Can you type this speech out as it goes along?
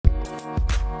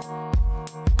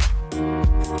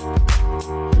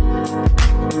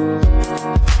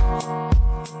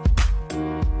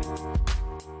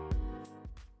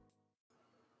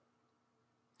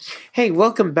Hey,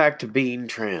 welcome back to Being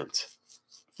Trans.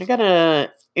 I got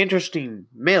a interesting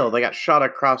mail that got shot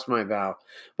across my bow.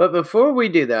 But before we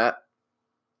do that,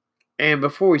 and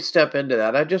before we step into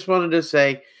that, I just wanted to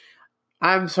say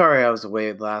I'm sorry I was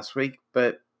away last week,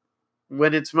 but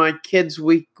when it's my kids'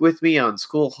 week with me on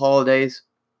school holidays,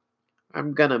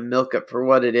 I'm gonna milk it for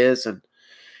what it is and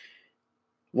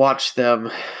watch them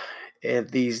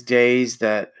these days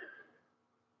that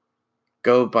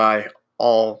go by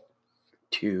all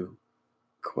too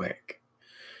quick.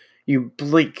 You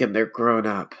blink and they're grown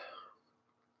up.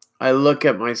 I look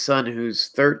at my son who's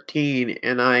 13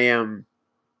 and I am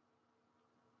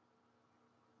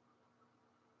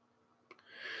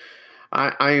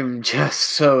just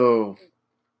so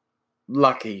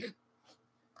lucky.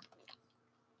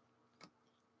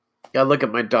 I look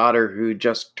at my daughter who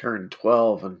just turned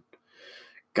 12 and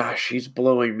gosh, she's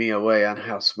blowing me away on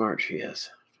how smart she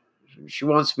is. She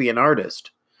wants to be an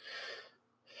artist.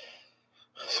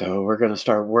 So we're going to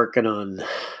start working on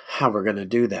how we're going to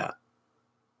do that.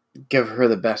 Give her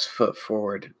the best foot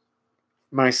forward.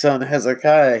 My son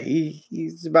Hezekiah,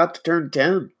 he's about to turn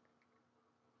 10.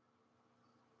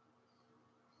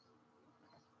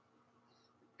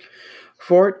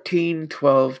 $14,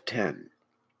 $12, $10.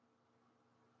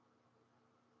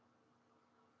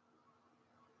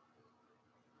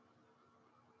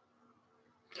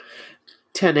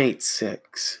 10, 8,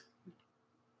 6.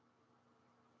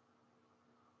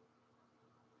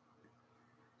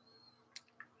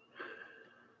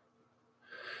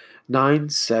 9,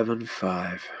 7,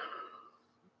 5.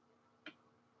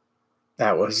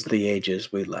 That was the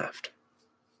ages we left.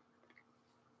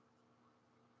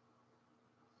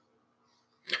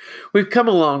 We've come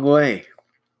a long way.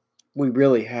 We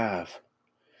really have.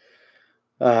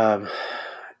 And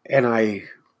I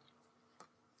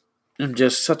am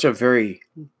just such a very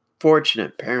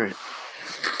fortunate parent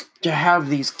to have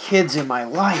these kids in my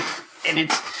life.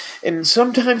 And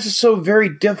sometimes it's so very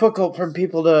difficult for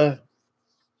people to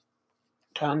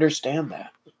understand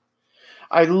that.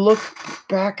 I look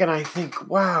back and I think,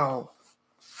 wow,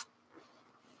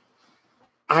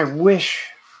 I wish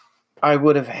I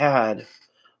would have had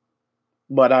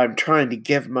what I'm trying to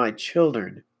give my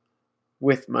children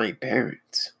with my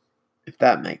parents, if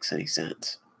that makes any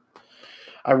sense.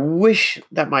 I wish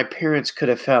that my parents could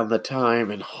have found the time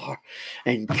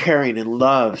and caring and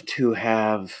love to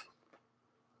have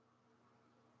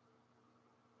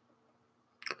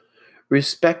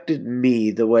respected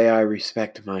me the way I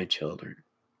respect my children.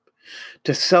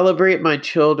 To celebrate my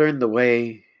children the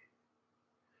way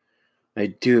I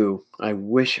do, I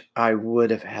wish I would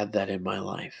have had that in my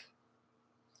life.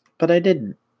 But I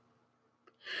didn't.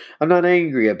 I'm not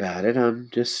angry about it. I'm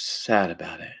just sad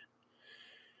about it.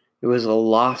 It was a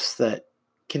loss that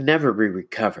can never be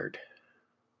recovered.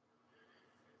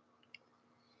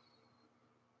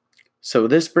 So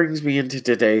this brings me into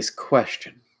today's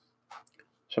question.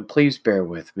 So please bear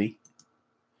with me.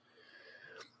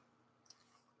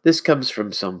 This comes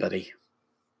from somebody.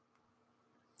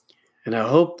 And I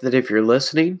hope that if you're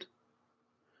listening,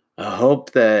 I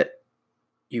hope that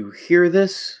you hear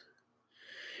this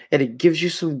and it gives you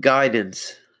some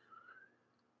guidance.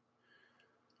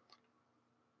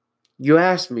 You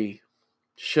asked me,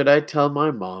 should I tell my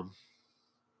mom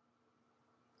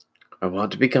I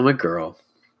want to become a girl?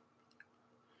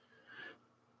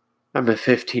 I'm a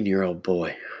 15-year-old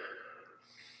boy.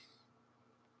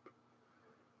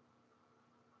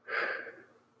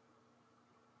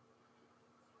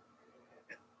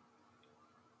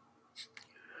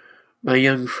 My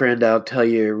young friend, I'll tell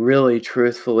you really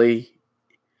truthfully,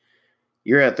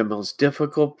 you're at the most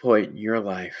difficult point in your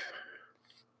life.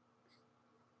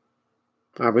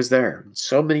 I was there.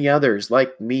 So many others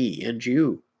like me and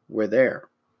you were there.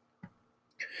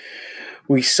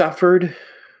 We suffered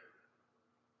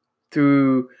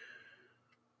through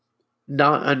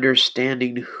not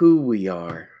understanding who we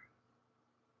are.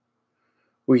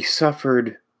 We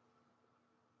suffered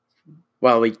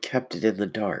while we kept it in the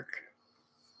dark.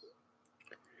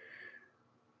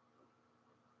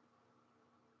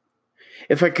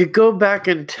 If I could go back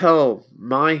and tell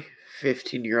my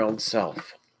 15-year-old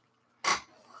self,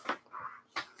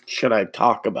 should I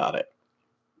talk about it?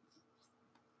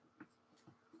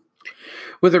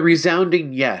 With a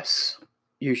resounding yes,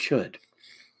 you should.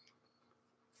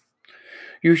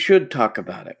 You should talk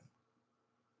about it.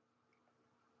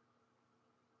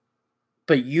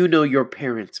 But you know your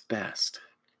parents best.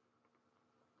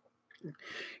 You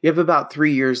have about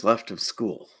 3 years left of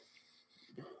school.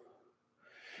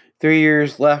 3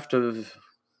 years left of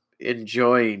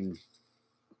enjoying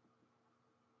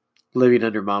living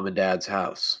under mom and dad's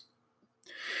house.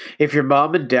 If your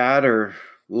mom and dad are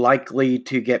likely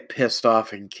to get pissed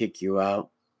off and kick you out,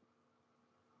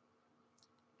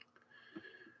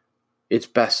 it's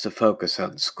best to focus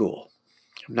on school.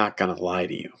 I'm not going to lie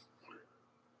to you.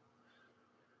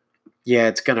 Yeah,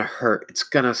 it's going to hurt. It's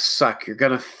going to suck. You're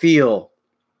going to feel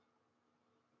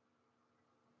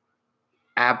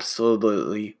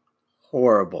absolutely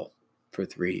horrible for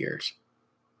 3 years.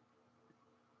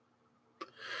 But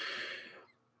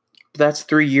that's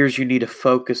 3 years you need to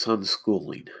focus on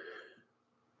schooling.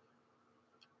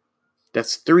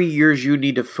 That's 3 years you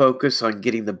need to focus on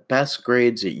getting the best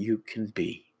grades that you can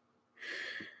be.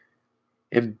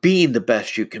 And being the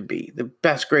best you can be, the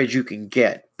best grades you can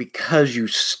get because you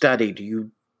studied,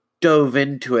 you dove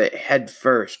into it head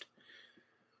first.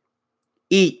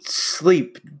 Eat,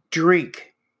 sleep,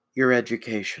 drink your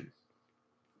education.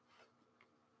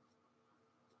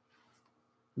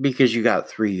 Because you got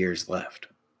 3 years left.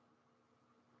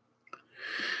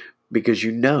 Because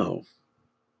you know,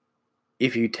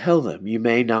 if you tell them, you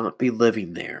may not be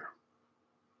living there.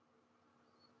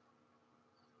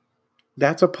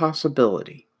 That's a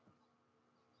possibility.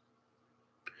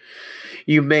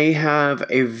 You may have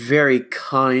a very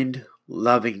kind,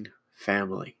 loving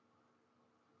family.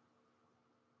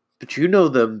 But you know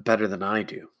them better than I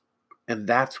do. And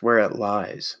that's where it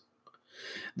lies.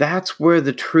 That's where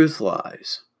the truth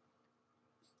lies.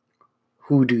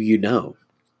 Who do you know?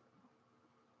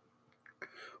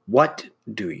 What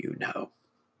do you know?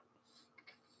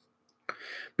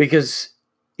 Because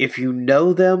if you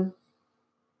know them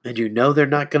and you know they're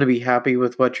not going to be happy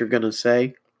with what you're going to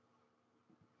say,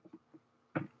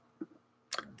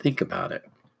 think about it.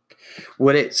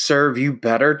 Would it serve you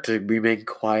better to remain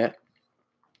quiet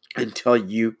until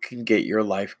you can get your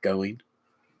life going?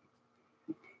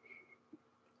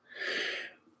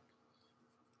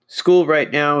 School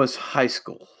right now is high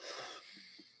school.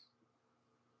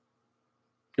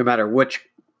 No matter which,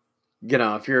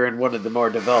 if you're in one of the more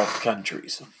developed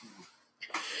countries.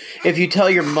 If you tell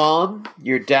your mom,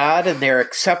 your dad, and they're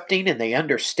accepting and they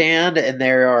understand and they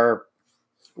are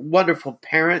wonderful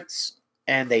parents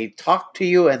and they talk to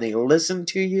you and they listen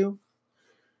to you,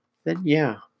 then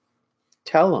yeah,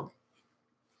 tell them.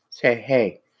 Say,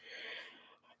 hey,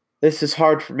 this is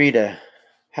hard for me to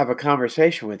have a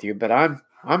conversation with you, but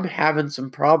I'm having some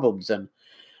problems and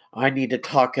I need to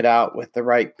talk it out with the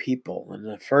right people. And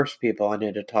the first people I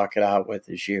need to talk it out with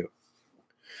is you.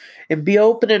 And be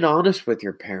open and honest with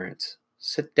your parents.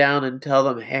 Sit down and tell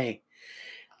them, hey,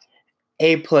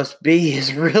 A plus B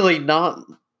is really not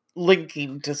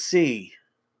linking to C.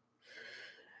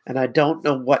 And I don't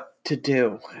know what to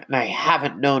do. And I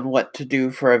haven't known what to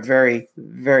do for a very,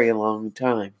 very long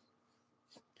time.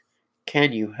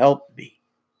 Can you help me?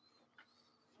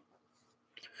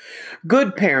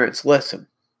 Good parents listen.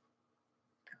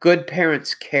 Good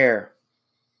parents care.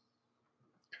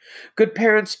 Good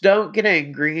parents don't get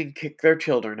angry and kick their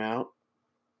children out.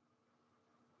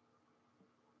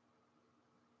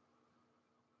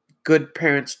 Good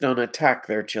parents don't attack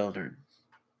their children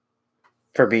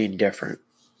for being different.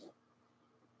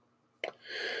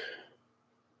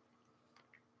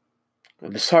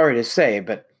 I'm sorry to say,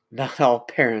 but not all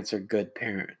parents are good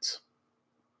parents.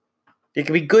 They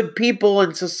can be good people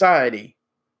in society.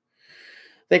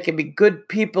 They can be good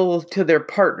people to their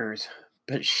partners,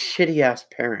 but shitty-ass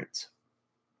parents.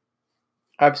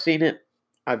 I've seen it.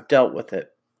 I've dealt with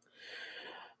it.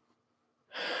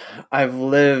 I've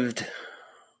lived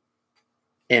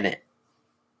in it.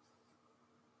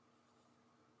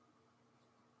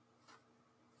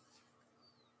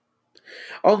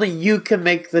 Only you can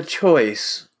make the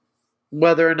choice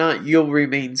whether or not you'll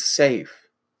remain safe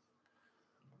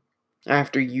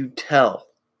after you tell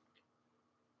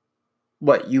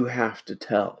what you have to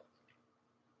tell.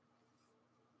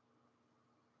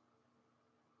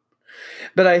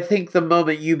 But I think the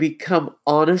moment you become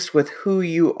honest with who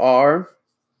you are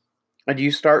and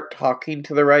you start talking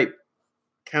to the right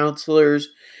counselors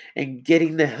and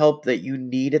getting the help that you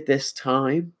need at this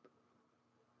time,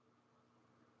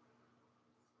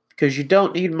 because you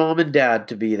don't need mom and dad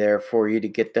to be there for you to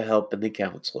get the help and the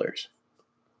counselors.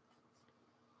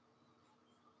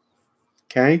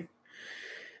 Okay?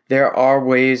 There are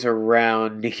ways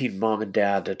around needing mom and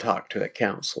dad to talk to a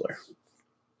counselor.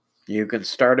 You can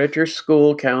start at your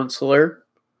school counselor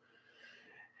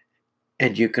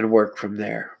and you can work from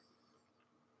there.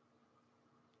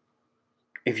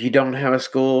 If you don't have a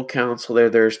school counselor,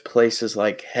 there's places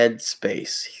like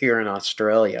Headspace here in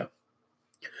Australia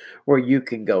where you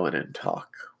can go in and talk.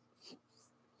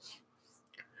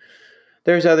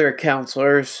 There's other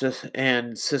counselors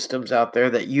and systems out there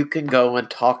that you can go and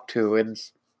talk to and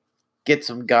get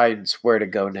some guidance where to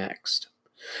go next.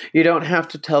 You don't have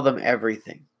to tell them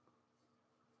everything.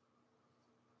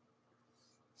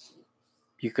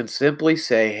 You can simply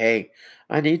say, hey,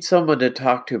 I need someone to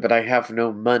talk to, but I have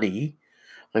no money.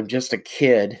 I'm just a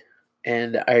kid,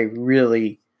 and I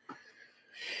really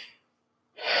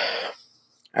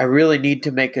need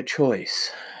to make a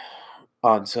choice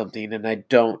on something, and I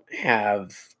don't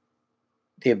have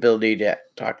the ability to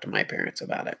talk to my parents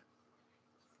about it.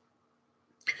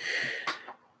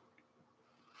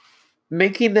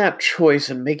 Making that choice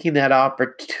and making that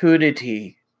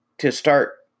opportunity to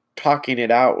start talking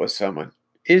it out with someone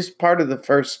is part of the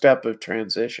first step of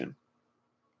transition.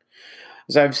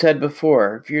 As I've said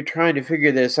before, if you're trying to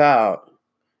figure this out,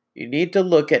 you need to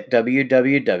look at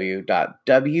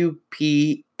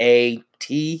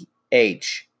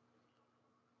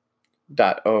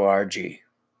www.wpath.org.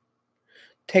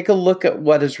 Take a look at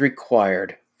what is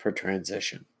required for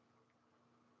transition.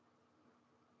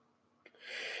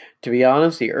 To be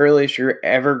honest, the earliest you're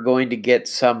ever going to get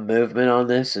some movement on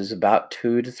this is about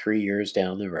 2 to 3 years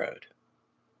down the road.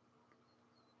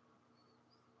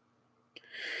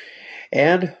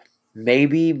 And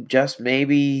maybe, just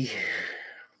maybe,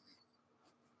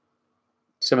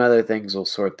 some other things will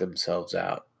sort themselves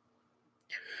out.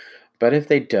 But if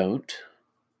they don't,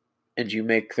 and you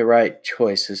make the right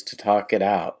choices to talk it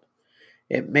out,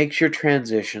 it makes your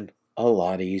transition a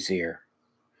lot easier.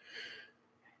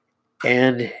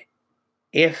 And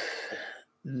if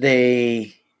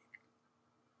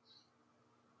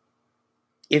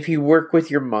you work with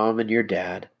your mom and your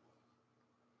dad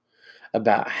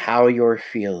about how you're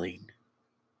feeling,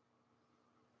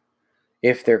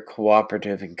 if they're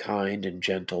cooperative and kind and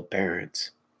gentle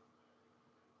parents,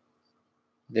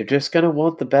 they're just going to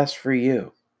want the best for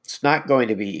you. It's not going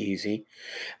to be easy.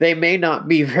 They may not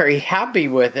be very happy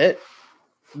with it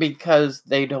because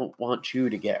they don't want you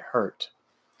to get hurt.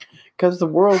 Because the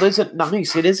world isn't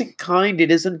nice. It isn't kind.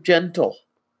 It isn't gentle.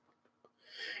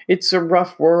 It's a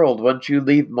rough world once you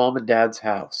leave mom and dad's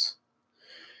house.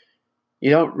 You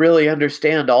don't really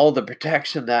understand all the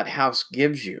protection that house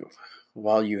gives you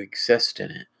while you exist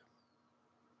in it.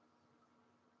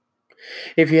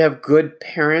 If you have good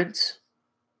parents,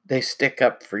 they stick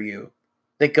up for you.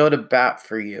 They go to bat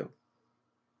for you.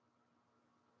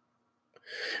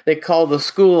 They call the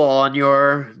school on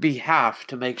your behalf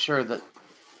to make sure that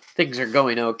things are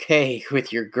going okay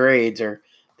with your grades or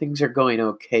things are going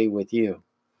okay with you.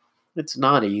 It's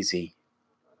not easy.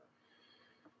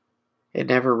 It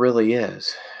never really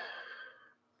is.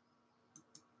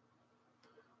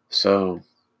 So,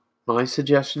 my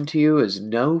suggestion to you is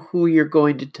know who you're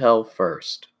going to tell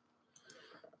first.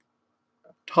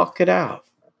 Talk it out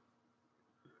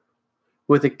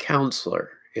with a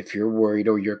counselor if you're worried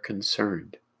or you're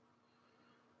concerned.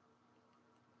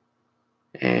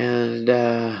 And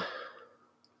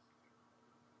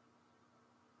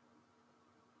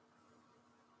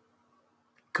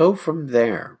go from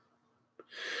there.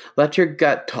 Let your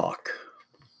gut talk.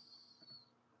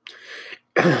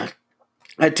 I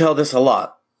tell this a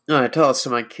lot. I tell this to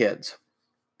my kids.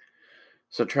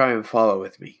 So try and follow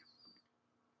with me.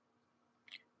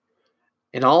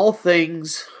 In all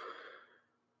things,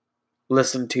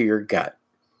 listen to your gut.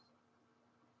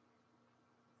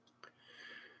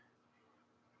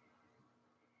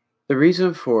 The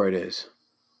reason for it is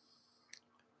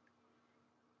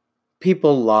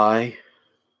people lie.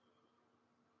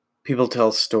 People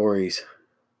tell stories.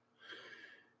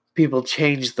 People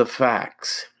change the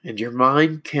facts, and your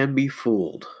mind can be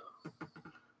fooled.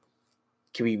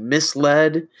 Can be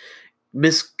misled,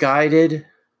 misguided.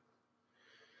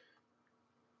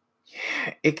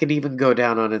 It can even go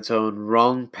down on its own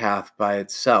wrong path by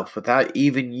itself without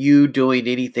even you doing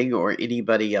anything or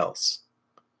anybody else.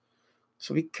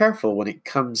 So be careful when it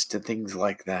comes to things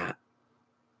like that.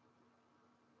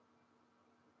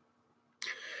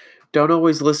 Don't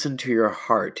always listen to your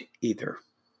heart either.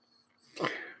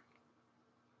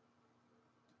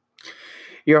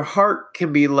 Your heart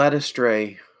can be led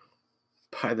astray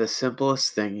by the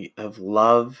simplest thing of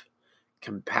love,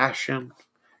 compassion,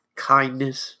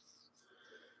 kindness,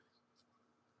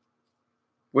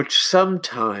 which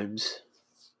sometimes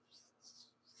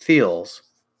feels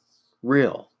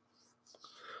real,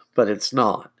 but it's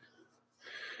not.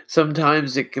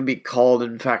 Sometimes it can be called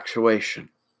infatuation.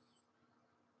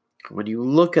 When you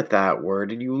look at that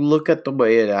word and you look at the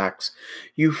way it acts,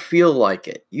 you feel like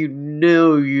it.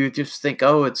 You just think,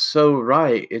 oh, it's so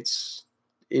right. It's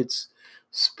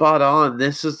spot on.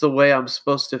 This is the way I'm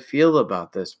supposed to feel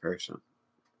about this person.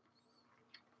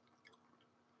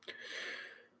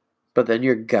 But then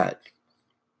your gut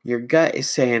is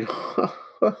saying,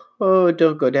 oh,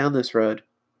 don't go down this road.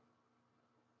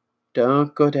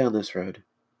 Don't go down this road.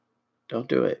 Don't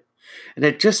do it. And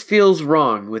it just feels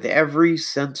wrong with every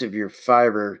sense of your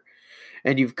fiber.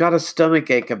 And you've got a stomach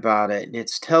ache about it. And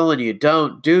it's telling you,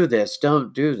 don't do this.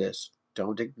 Don't do this.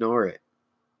 Don't ignore it.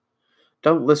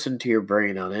 Don't listen to your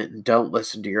brain on it. And don't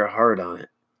listen to your heart on it.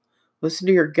 Listen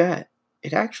to your gut.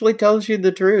 It actually tells you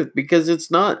the truth because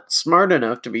it's not smart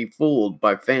enough to be fooled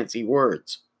by fancy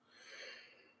words.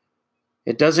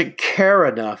 It doesn't care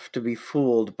enough to be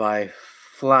fooled by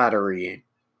flattery,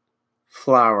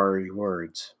 flowery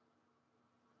words.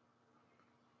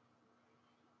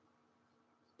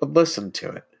 But listen to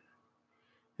it.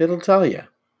 It'll tell you.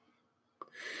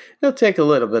 It'll take a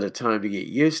little bit of time to get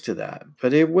used to that,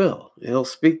 but it will. It'll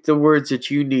speak the words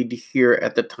that you need to hear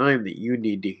at the time that you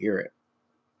need to hear it.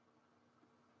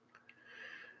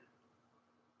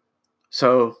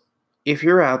 So, if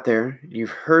you're out there, you've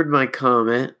heard my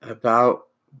comment about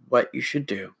what you should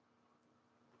do,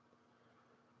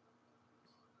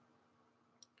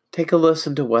 take a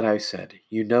listen to what I said.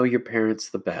 You know your parents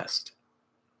the best.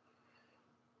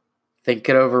 Think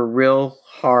it over real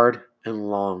hard and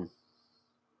long.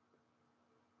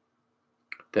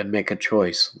 Then make a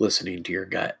choice listening to your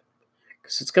gut.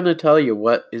 Because it's going to tell you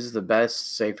what is the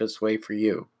best, safest way for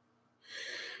you.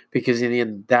 Because in the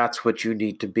end, that's what you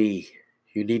need to be.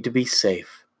 You need to be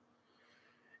safe.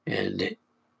 And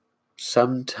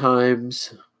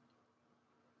sometimes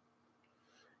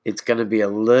it's going to be a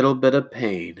little bit of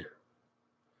pain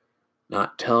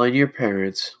not telling your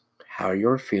parents how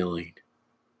you're feeling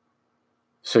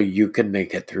so you can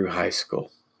make it through high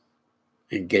school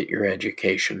and get your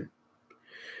education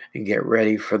and get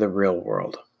ready for the real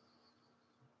world.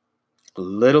 A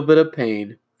little bit of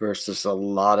pain versus a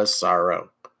lot of sorrow.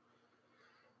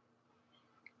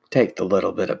 Take the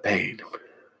little bit of pain.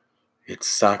 It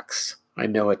sucks. I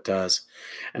know it does.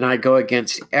 And I go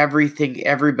against everything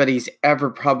everybody's ever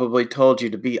probably told you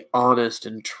to be honest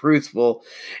and truthful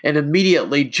and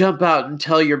immediately jump out and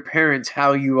tell your parents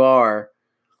how you are.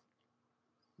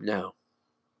 No.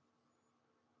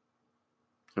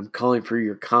 I'm calling for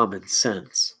your common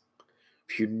sense.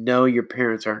 If you know your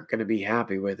parents aren't going to be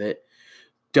happy with it,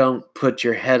 don't put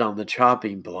your head on the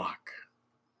chopping block.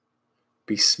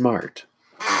 Be smart.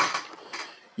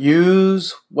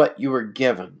 Use what you were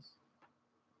given.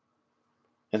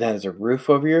 And that is a roof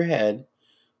over your head,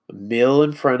 a meal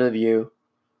in front of you,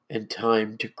 and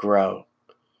time to grow.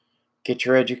 Get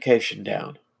your education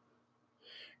down.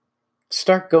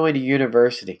 Start going to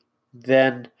university.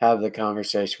 Then have the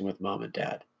conversation with mom and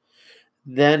dad.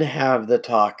 Then have the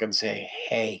talk and say,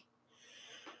 hey,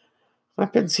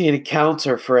 I've been seeing a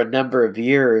counselor for a number of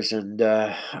years, and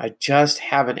I just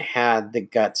haven't had the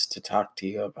guts to talk to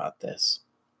you about this.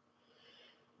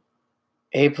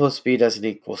 A plus B doesn't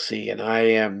equal C, and I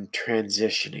am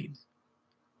transitioning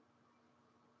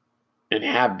and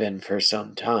have been for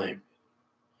some time.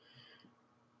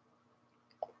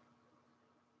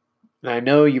 And I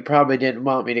know you probably didn't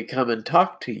want me to come and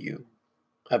talk to you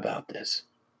about this.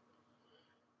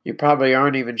 You probably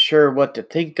aren't even sure what to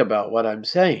think about what I'm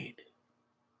saying.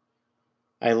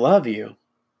 I love you.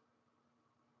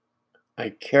 I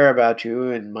care about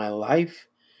you in my life.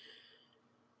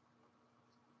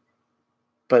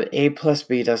 But A plus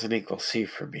B doesn't equal C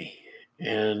for me.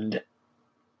 And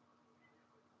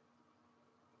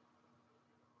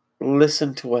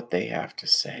listen to what they have to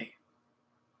say.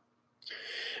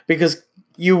 Because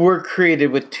you were created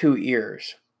with 2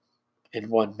 ears and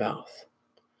 1 mouth.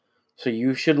 So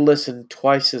you should listen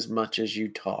twice as much as you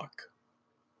talk.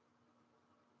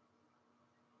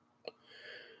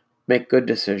 Make good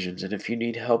decisions, and if you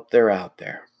need help, they're out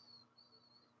there.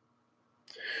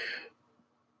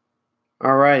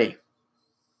 Alrighty.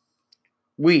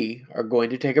 We are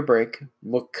going to take a break.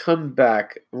 We'll come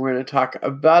back and we're going to talk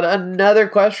about another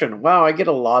question. Wow, I get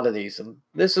a lot of these, and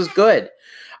this is good.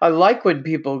 I like when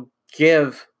people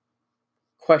give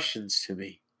questions to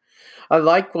me. I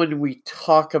like when we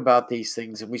talk about these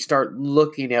things and we start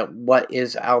looking at what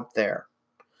is out there.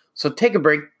 So take a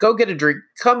break, go get a drink,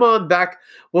 come on back.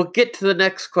 We'll get to the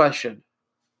next question.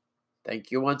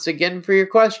 Thank you once again for your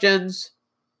questions.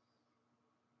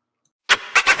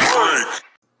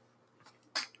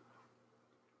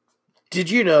 Did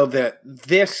you know that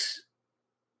this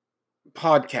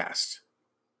podcast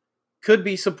could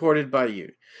be supported by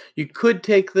you? You could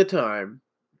take the time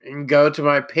and go to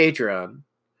my Patreon,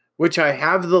 which I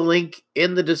have the link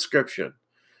in the description,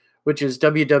 which is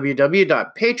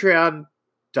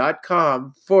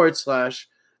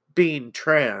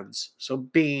www.patreon.com/beingtrans. So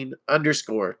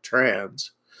being_trans.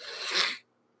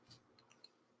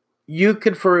 You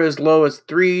could, for as low as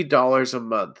 $3 a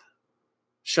month,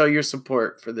 show your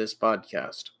support for this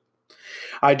podcast.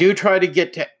 I do try to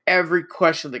get to every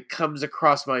question that comes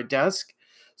across my desk.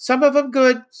 Some of them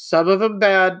good, some of them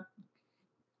bad,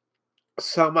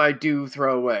 some I do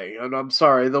throw away. And I'm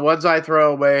sorry, the ones I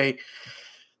throw away,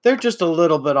 they're just a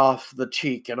little bit off the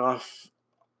cheek and off.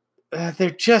 They're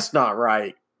just not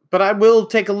right. But I will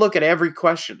take a look at every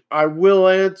question. I will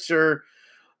answer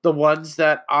the ones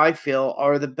that I feel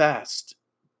are the best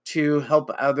to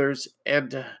help others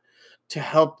and to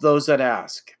help those that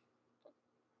ask.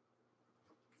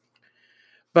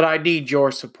 But I need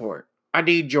your support. I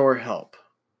need your help.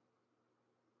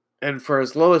 And for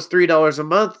as low as $3 a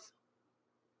month,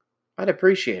 I'd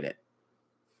appreciate it.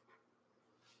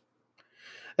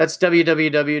 That's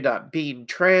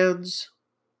www.beingtrans.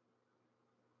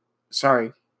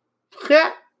 Sorry.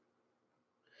 I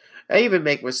even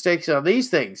make mistakes on these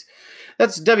things.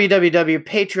 That's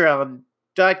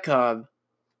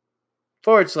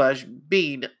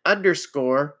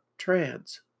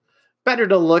www.patreon.com/being_trans. Better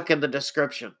to look in the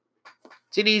description.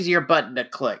 It's an easier button to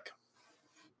click.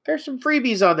 There's some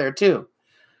freebies on there too.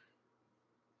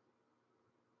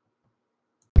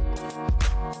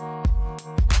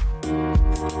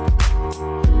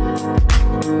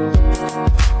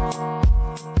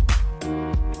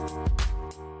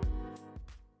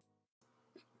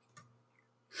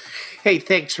 Hey,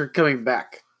 thanks for coming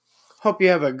back. Hope you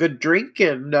have a good drink,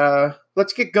 and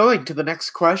let's get going to the next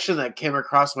question that came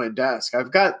across my desk.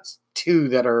 I've got two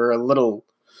that are a little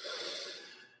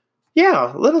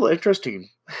interesting.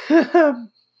 The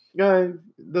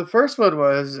first one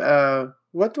was,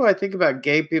 what do I think about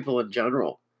gay people in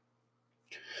general?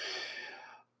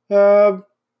 I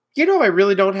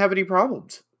really don't have any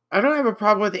problems. I don't have a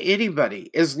problem with anybody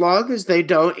as long as they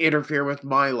don't interfere with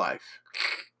my life.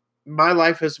 My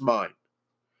life is mine.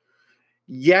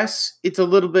 Yes, it's a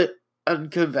little bit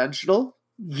unconventional.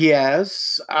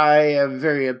 Yes, I am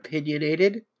very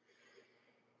opinionated.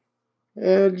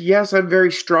 And yes, I'm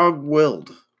very strong-willed.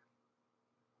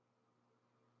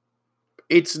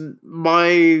 It's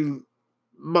my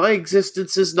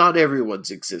existence is not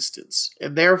everyone's existence.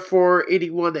 And therefore,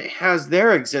 anyone that has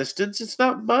their existence, it's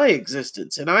not my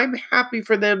existence. And I'm happy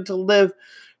for them to live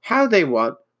how they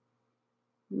want,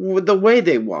 the way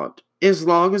they want, as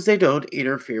long as they don't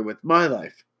interfere with my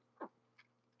life.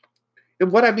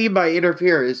 And what I mean by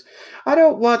interfere is, I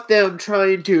don't want them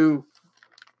trying to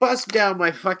bust down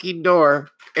my fucking door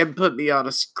and put me on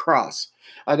a cross.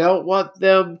 I don't want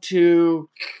them to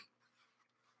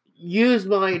use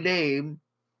my name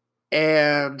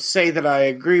and say that I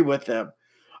agree with them.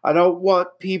 I don't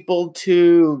want people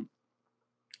to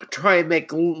try and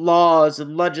make laws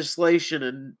and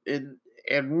legislation and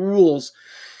rules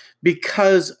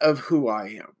because of who I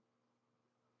am.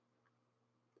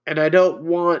 And I don't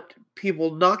want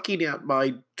people knocking at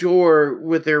my door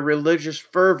with their religious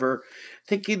fervor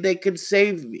thinking they can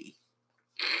save me.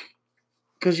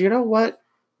 Because you know what?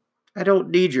 I don't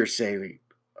need your saving.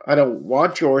 I don't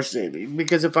want your saving.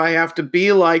 Because if I have to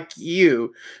be like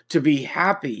you to be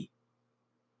happy,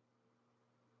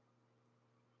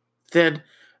 then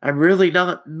I'm really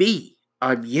not me.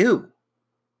 I'm you.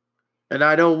 And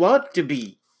I don't want to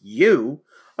be you.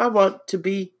 I want to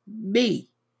be me.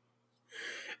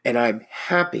 And I'm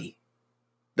happy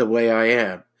the way I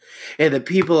am. And the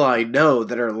people I know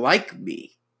that are like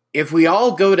me, if we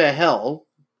all go to hell,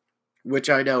 which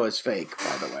I know is fake,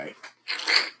 by the way,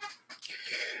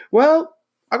 well,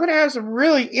 I'm going to have some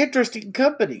really interesting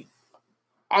company.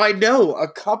 I know a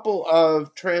couple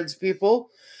of trans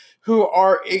people who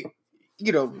are,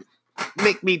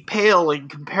 make me pale in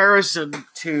comparison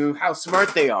to how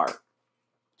smart they are.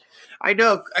 I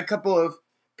know a couple of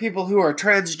people who are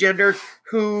transgender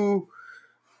who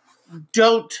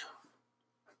don't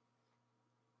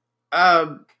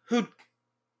who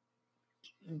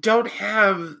don't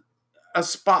have a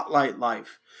spotlight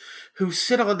life, who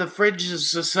sit on the fringes of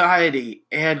society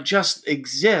and just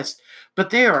exist, but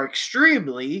they are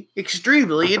extremely,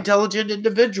 extremely intelligent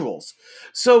individuals.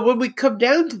 So when we come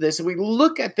down to this and we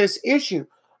look at this issue,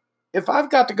 if I've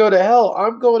got to go to hell,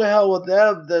 I'm going to hell with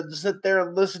them than sit there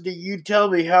and listen to you tell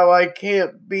me how I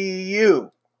can't be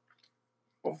you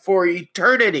for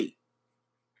eternity.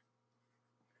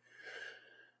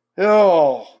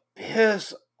 Oh,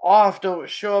 piss off. Don't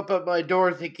show up at my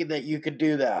door thinking that you can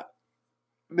do that.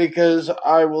 Because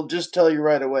I will just tell you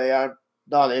right away, I'm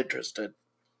not interested.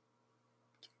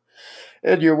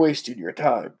 And you're wasting your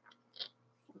time.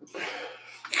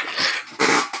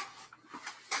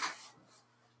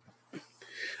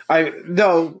 I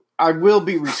will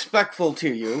be respectful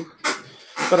to you,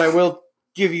 but I will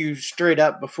give you straight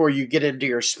up before you get into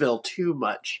your spill too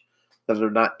much that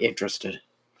I'm not interested.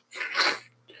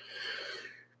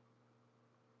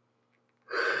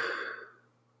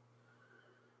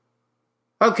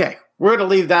 Okay, we're gonna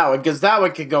leave that one because that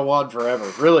one could go on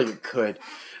forever. Really, it could.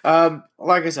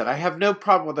 Like I said, I have no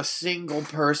problem with a single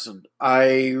person.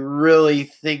 I really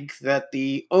think that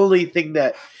the only thing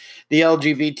that the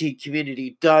LGBT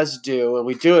community does do, and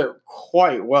we do it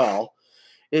quite well,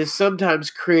 is sometimes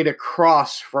create a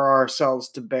cross for ourselves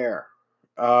to bear.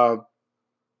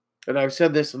 And I've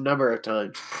said this a number of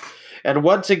times. And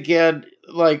once again,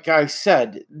 like I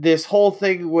said, this whole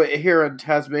thing here in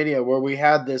Tasmania, where we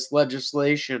had this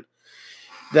legislation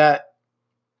that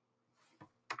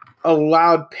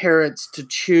allowed parents to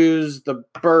choose the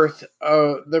birth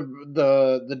of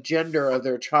the gender of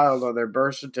their child on their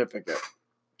birth certificate,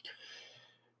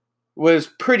 was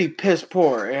pretty piss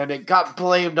poor, and it got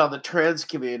blamed on the trans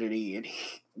community. And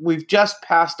we've just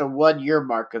passed a 1-year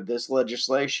mark of this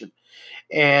legislation,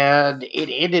 and it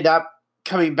ended up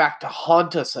coming back to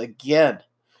haunt us again,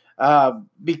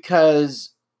 because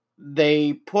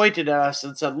they pointed at us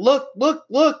and said, "Look, look,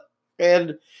 look,"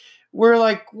 and we're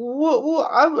like,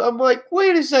 I'm like,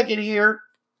 wait a second here.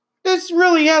 This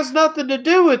really has nothing to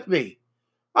do with me.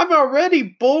 I'm already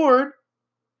born.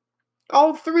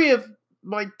 All 3 of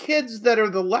my kids that are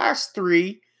the last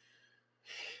 3,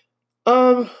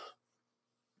 when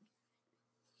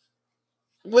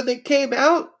they came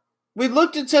out, we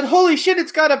looked and said, holy shit,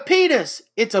 it's got a penis.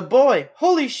 It's a boy.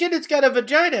 Holy shit, it's got a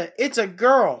vagina. It's a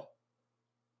girl.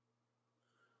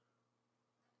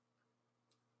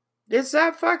 It's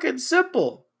that fucking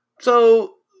simple.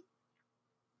 So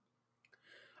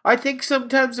I think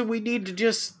sometimes that we need to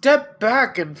just step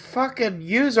back and fucking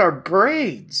use our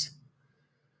brains.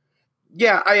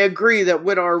 Yeah, I agree that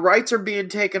when our rights are being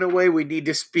taken away, we need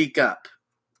to speak up.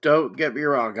 Don't get me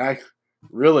wrong. I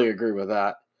really agree with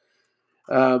that.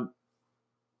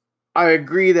 I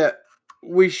agree that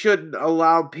we shouldn't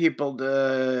allow people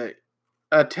to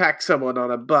attack someone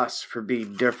on a bus for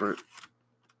being different.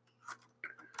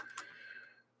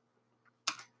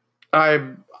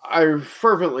 I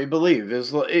fervently believe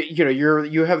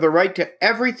you have the right to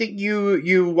everything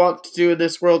you want to do in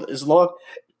this world as long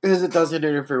as it doesn't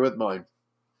interfere with mine.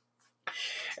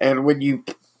 And when you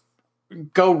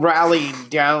go rallying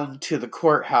down to the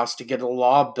courthouse to get a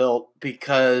law built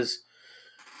because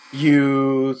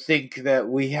you think that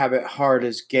we have it hard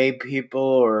as gay people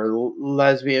or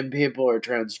lesbian people or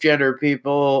transgender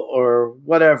people or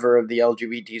whatever of the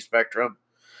LGBT spectrum,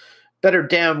 better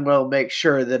damn well make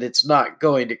sure that it's not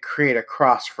going to create a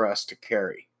cross for us to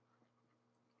carry.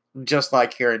 Just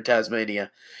like here in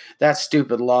Tasmania, that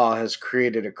stupid law has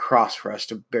created a cross for us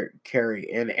to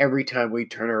carry. And every time we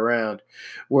turn around,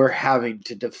 we're having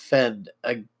to defend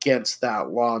against that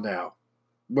law now,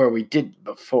 where we didn't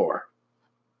before.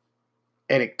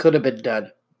 And it could have been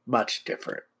done much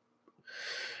different.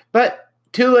 But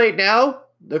too late now.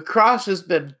 The cross has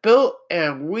been built,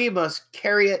 and we must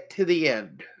carry it to the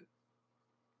end.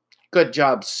 Good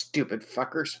job, stupid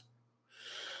fuckers.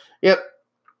 Yep.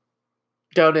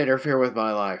 Don't interfere with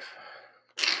my life.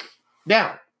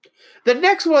 Now, the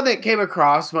next one that came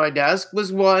across my desk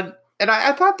was one, and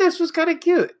I thought this was kind of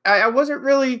cute. I wasn't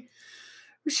really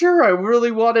sure I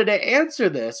really wanted to answer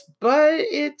this, but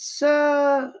it's,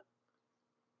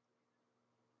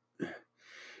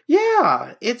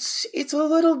 yeah, it's a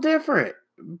little different.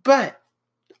 But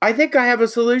I think I have a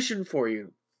solution for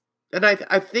you. And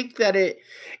I think that it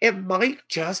might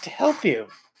just help you.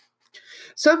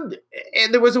 And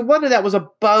there was one that was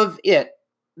above it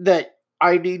that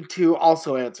I need to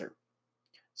also answer.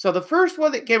 So the first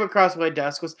one that came across my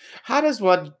desk was, how does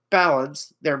one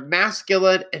balance their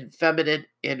masculine and feminine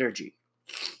energy?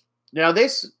 Now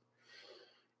this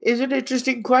is an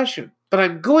interesting question, but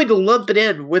I'm going to lump it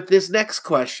in with this next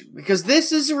question because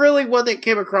this is really one that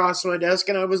came across my desk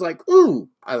and I was like, ooh,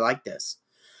 I like this.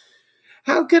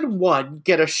 How can one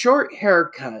get a short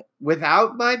haircut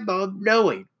without my mom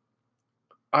knowing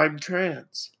I'm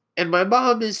trans? And my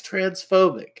mom is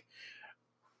transphobic.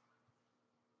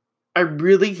 I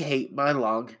really hate my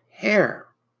long hair.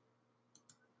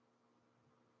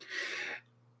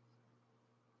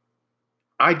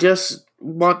 I just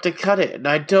want to cut it, and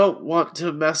I don't want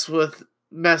to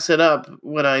mess it up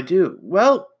when I do.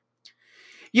 Well,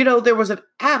 there was an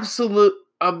absolute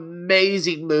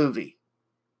amazing movie.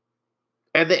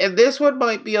 And this one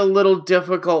might be a little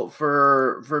difficult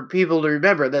for people to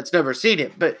remember that's never seen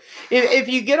it. But if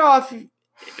you get off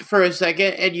for a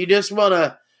second and you just want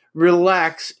to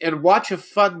relax and watch a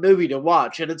fun movie to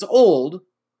watch, and it's old,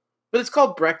 but it's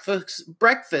called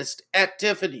Breakfast at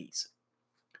Tiffany's.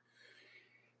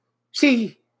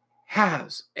 She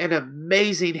has an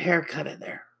amazing haircut in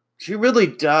there. She really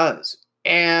does.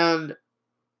 And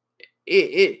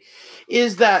it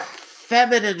is that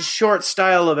feminine short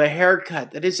style of a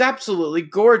haircut that is absolutely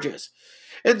gorgeous.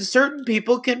 And certain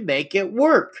people can make it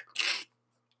work.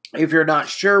 If you're not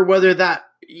sure whether that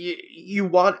you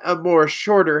want a more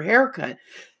shorter haircut,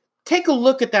 take a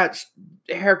look at that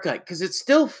haircut because it's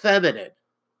still feminine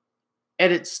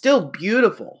and it's still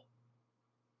beautiful.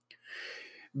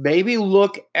 Maybe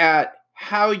look at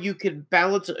how you can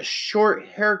balance a short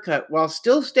haircut while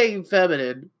still staying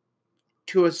feminine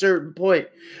to a certain point,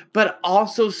 but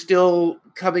also still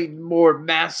coming more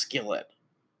masculine.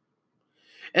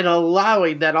 And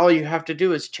allowing that all you have to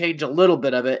do is change a little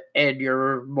bit of it and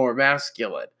you're more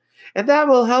masculine. And that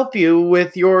will help you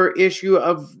with your issue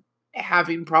of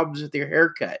having problems with your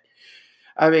haircut.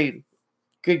 I mean,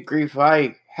 good grief,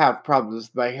 I have problems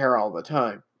with my hair all the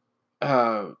time.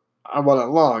 I want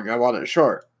it long, I want it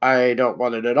short. I don't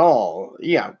want it at all.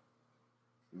 Yeah.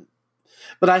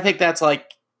 But I think that's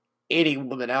like any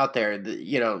woman out there.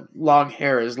 Long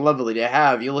hair is lovely to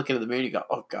have. You look into the mirror and you go,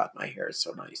 oh God, my hair is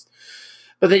so nice.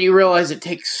 But then you realize it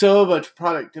takes so much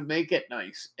product to make it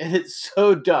nice. And it's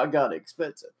so doggone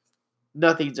expensive.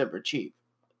 Nothing's ever cheap.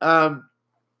 But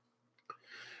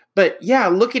yeah,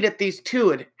 looking at these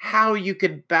two and how you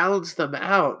can balance them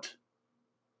out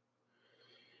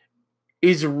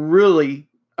is really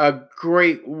a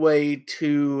great way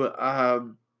to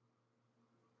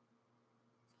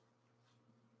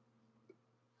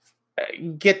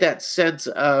get that sense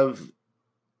of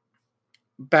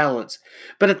balance.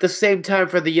 But at the same time,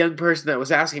 for the young person that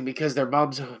was asking because their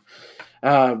mom's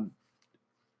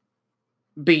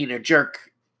being a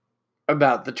jerk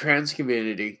about the trans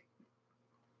community,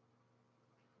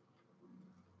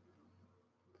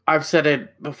 I've said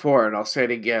it before and I'll say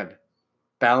it again.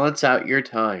 Balance out your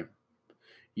time.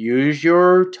 Use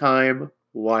your time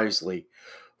wisely.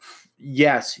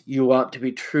 Yes, you want to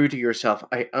be true to yourself.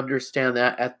 I understand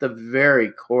that at the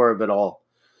very core of it all.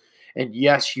 And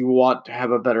yes, you want to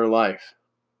have a better life.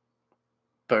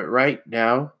 But right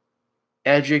now,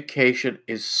 education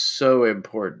is so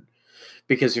important.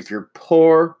 Because if you're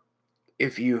poor,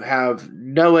 if you have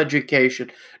no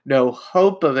education, no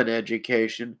hope of an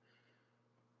education,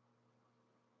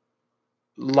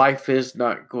 life is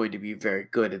not going to be very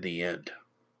good in the end.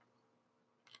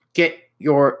 Get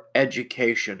your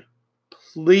education,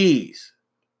 please.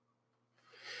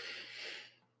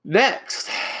 Next,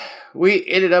 we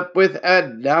ended up with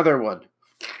another one.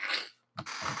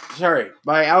 Sorry,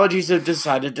 my allergies have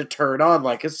decided to turn on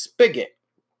like a spigot.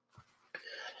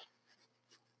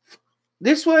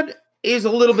 This one is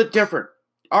a little bit different.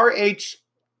 Our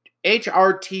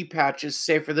HRT patch is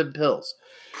safer than pills.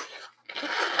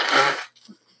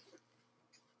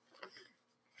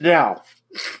 Now,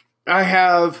 I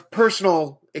have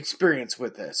personal experience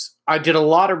with this. I did a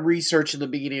lot of research in the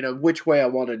beginning of which way I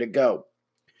wanted to go.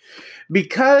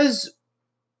 Because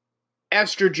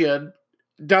estrogen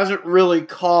doesn't really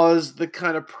cause the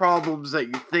kind of problems that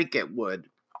you think it would,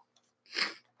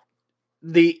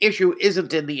 the issue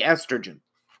isn't in the estrogen.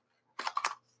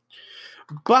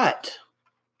 But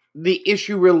the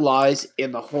issue relies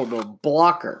in the hormone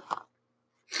blocker.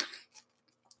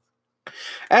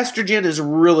 Estrogen is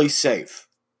really safe.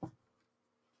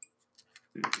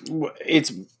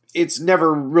 It's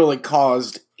never really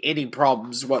caused any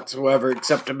problems whatsoever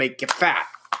except to make you fat.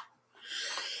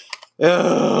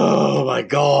 Oh my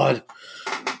God.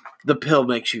 The pill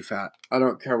makes you fat. I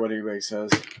don't care what anybody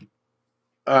says.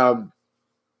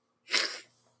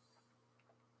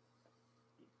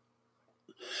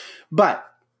 But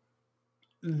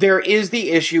there is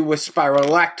the issue with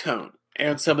spirolactone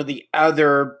and some of the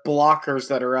other blockers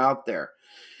that are out there.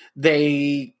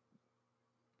 They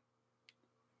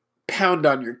pound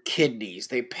on your kidneys.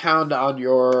 They pound on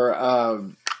your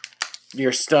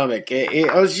stomach.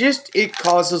 It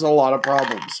causes a lot of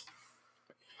problems.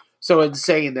 So in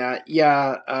saying that,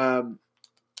 yeah,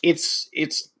 it's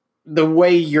the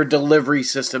way your delivery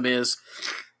system is.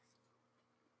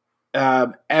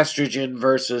 Estrogen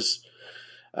versus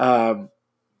how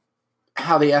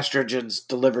the estrogen's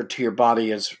delivered to your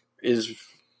body is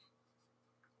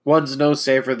one's no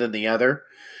safer than the other.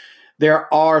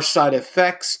 There are side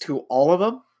effects to all of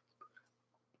them,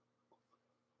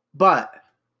 but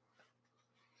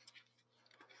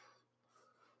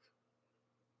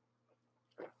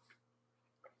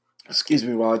excuse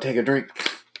me while I take a drink.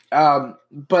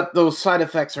 But those side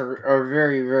effects are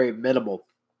very, very minimal,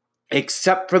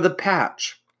 except for the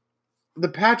patch. The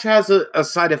patch has a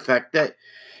side effect that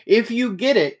if you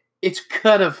get it, it's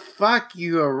gonna fuck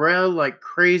you around like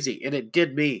crazy, and it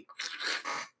did me.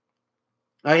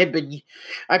 I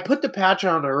put the patch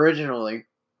on originally,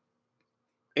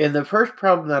 and the first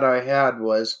problem that I had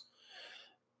was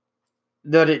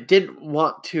that it didn't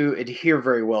want to adhere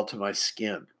very well to my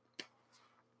skin.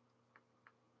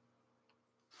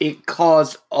 It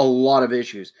caused a lot of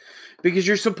issues because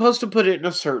you're supposed to put it in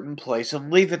a certain place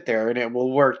and leave it there and it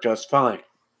will work just fine.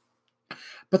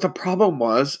 But the problem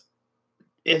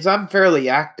is I'm fairly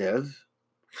active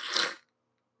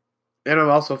and I'm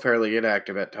also fairly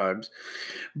inactive at times.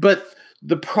 But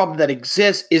the problem that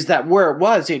exists is that where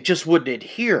it just wouldn't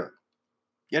adhere.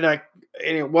 And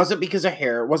it wasn't because of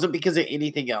hair, it wasn't because of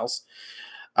anything else.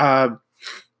 Um,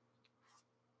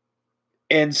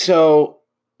 and so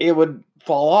it would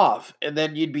fall off, and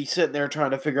then you'd be sitting there trying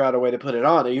to figure out a way to put it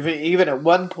on. Even at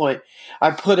one point,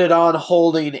 I put it on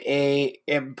holding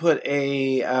put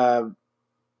a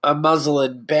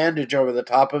muslin bandage over the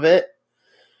top of it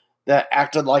that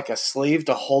acted like a sleeve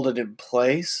to hold it in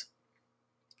place,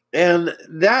 and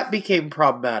that became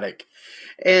problematic.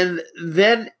 And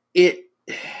then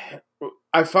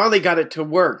I finally got it to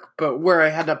work, but where I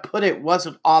had to put it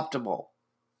wasn't optimal.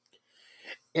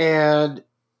 And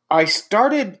I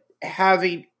started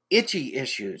having itchy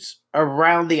issues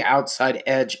around the outside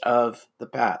edge of the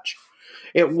patch.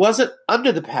 It wasn't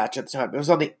under the patch at the time, it was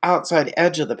on the outside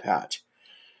edge of the patch.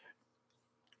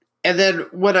 And then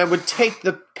when I would take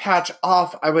the patch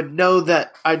off, I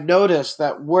noticed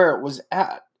that where it was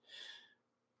at,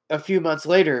 a few months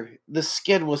later, the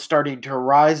skin was starting to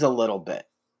rise a little bit.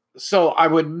 So I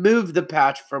would move the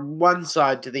patch from one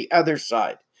side to the other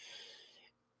side.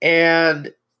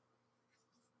 And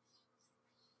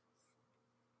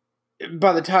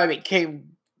by the time it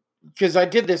came, because I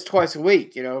did this twice a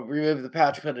week, remove the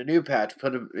patch, put a new patch,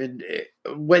 put them in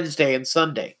Wednesday and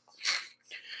Sunday.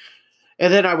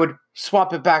 And then I would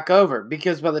swap it back over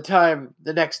because by the time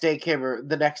the next time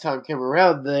came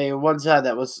around, the one side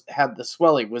that had the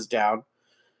swelling was down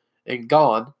and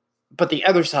gone, but the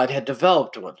other side had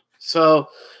developed one. So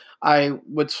I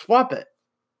would swap it.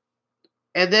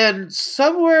 And then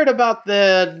somewhere at about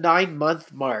the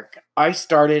 9-month mark, I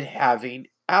started having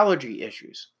allergy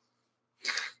issues.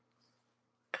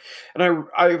 And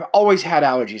I've always had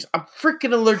allergies. I'm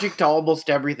freaking allergic to almost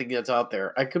everything that's out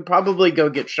there. I could probably go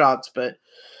get shots, but,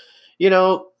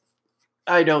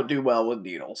 I don't do well with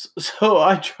needles. So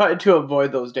I try to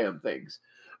avoid those damn things.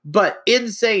 But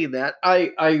in saying that,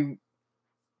 oh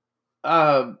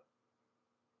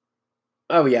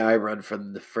yeah, I run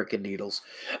from the freaking needles.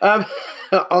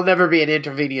 I'll never be an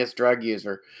intravenous drug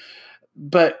user.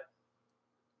 But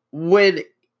when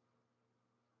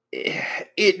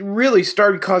it really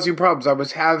started causing problems, I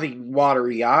was having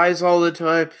watery eyes all the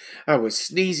time. I was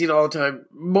sneezing all the time,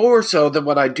 more so than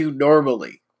what I do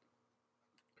normally.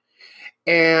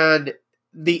 And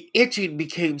the itching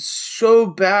became so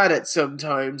bad at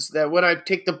sometimes that when I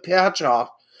take the patch off,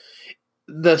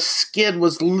 the skin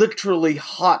was literally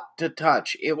hot to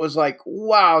touch. It was like,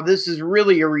 wow, this is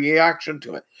really a reaction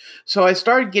to it. So I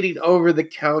started getting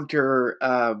over-the-counter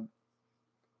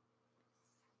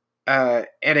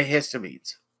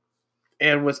antihistamines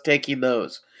and was taking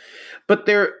those. But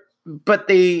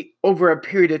they, over a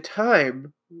period of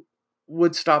time,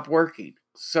 would stop working.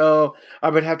 So I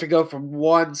would have to go from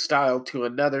one style to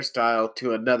another style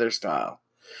to another style.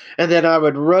 And then I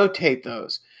would rotate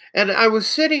those. And I was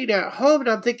sitting at home and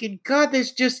I'm thinking, God,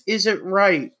 this just isn't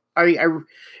right.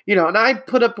 And I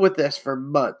put up with this for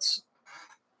months.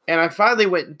 And I finally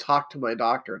went and talked to my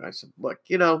doctor and I said, look,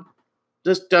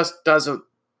 this just doesn't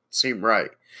seem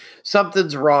right.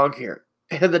 Something's wrong here.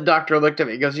 And the doctor looked at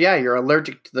me and goes, yeah, you're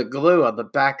allergic to the glue on the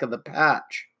back of the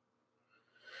patch.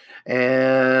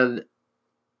 And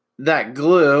that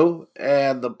glue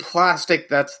and the plastic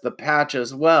that's the patch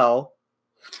as well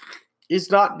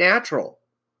is not natural.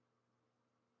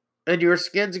 And your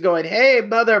skin's going, hey,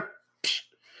 mother.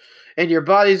 And your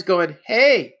body's going,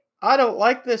 hey, I don't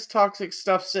like this toxic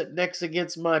stuff sitting next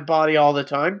against my body all the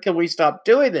time. Can we stop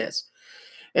doing this?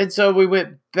 And so we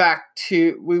went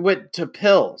to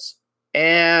pills.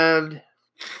 And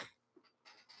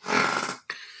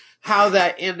how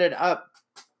that ended up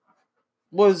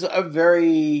was a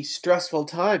very stressful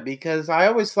time because I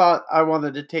always thought I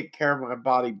wanted to take care of my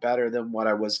body better than what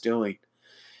I was doing.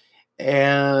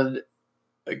 And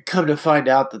come to find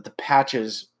out that the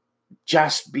patches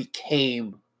just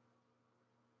became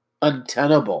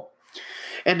untenable.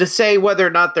 And to say whether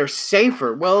or not they're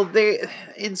safer, well,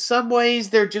 in some ways,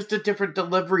 they're just a different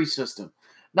delivery system.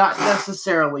 Not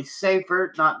necessarily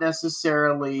safer, not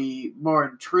necessarily more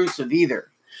intrusive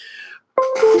either.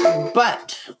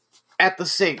 But at the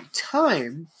same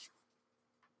time,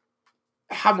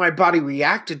 how my body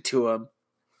reacted to them,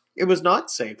 it was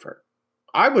not safer.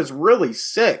 I was really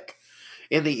sick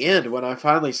in the end when I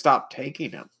finally stopped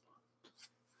taking them.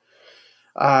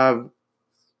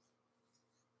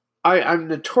 I'm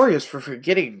notorious for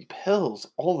forgetting pills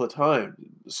all the time.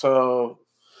 So,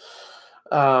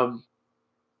 um,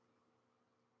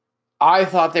 I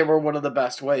thought they were one of the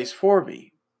best ways for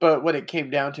me. But when it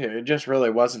came down to it, it just really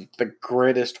wasn't the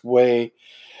greatest way.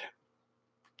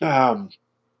 Um,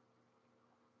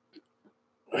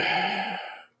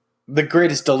 the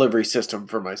greatest delivery system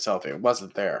for myself. It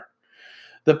wasn't there.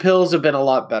 The pills have been a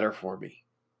lot better for me.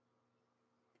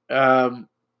 And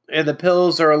the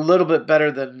pills are a little bit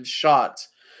better than shots.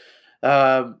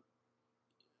 Um,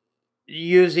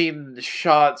 Using the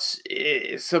shots,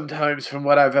 sometimes from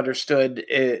what I've understood,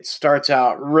 it starts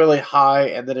out really high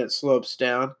and then it slopes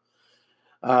down.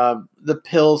 The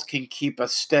pills can keep a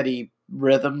steady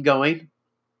rhythm going,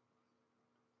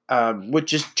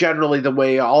 which is generally the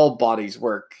way all bodies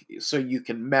work. So you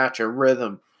can match a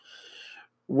rhythm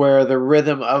where the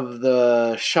rhythm of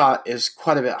the shot is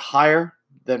quite a bit higher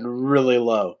than really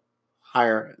low.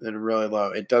 Higher than really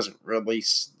low. It doesn't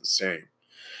release the same.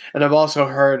 And I've also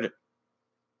heard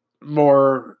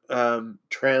more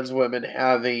trans women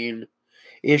having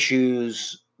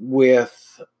issues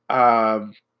with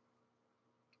the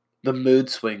mood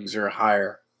swings are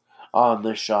higher on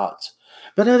the shots.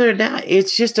 But other than that,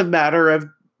 it's just a matter of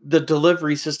the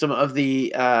delivery system of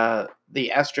the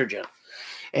estrogen.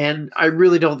 And I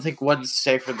really don't think one's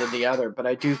safer than the other, but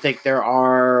I do think there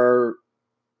are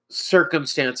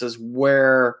circumstances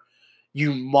where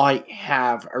you might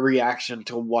have a reaction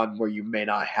to one where you may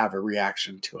not have a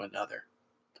reaction to another.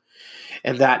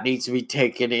 And that needs to be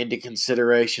taken into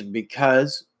consideration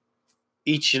because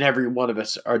each and every one of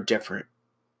us are different.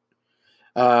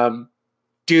 Um,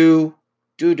 do,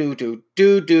 please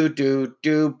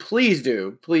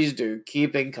do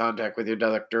keep in contact with your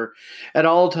doctor at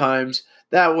all times.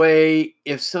 That way,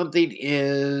 if something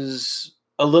is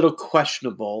a little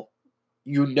questionable,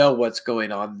 you know what's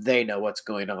going on, they know what's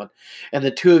going on, and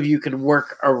the two of you can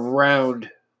work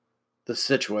around the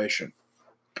situation.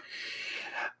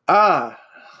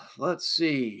 Let's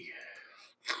see.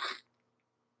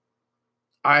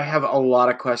 I have a lot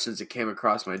of questions that came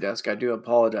across my desk. I do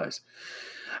apologize.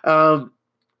 I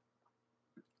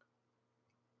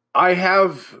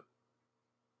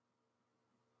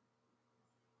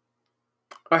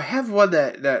have one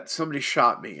that somebody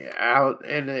shot me out,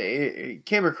 and it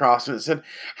came across and it said,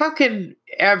 "How can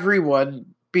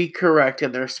everyone be correct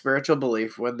in their spiritual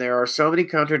belief when there are so many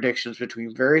contradictions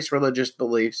between various religious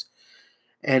beliefs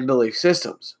and belief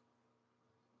systems?"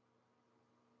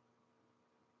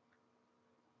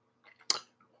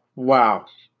 Wow.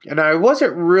 And I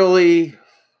wasn't really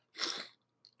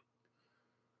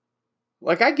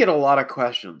like I get a lot of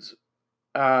questions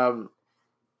um,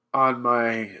 on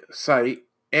my site,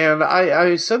 and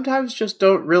I sometimes just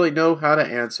don't really know how to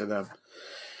answer them.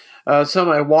 Some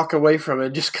I walk away from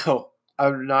and just go,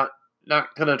 I'm not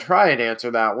gonna try and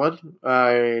answer that one.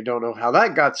 I don't know how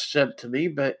that got sent to me,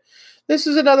 but this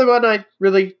is another one I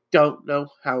really don't know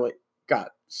how it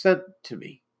got sent to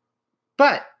me.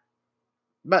 But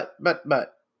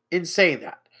in saying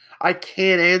that, I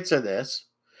can answer this.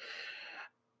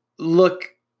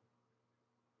 Look,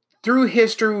 through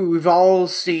history, we've all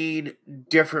seen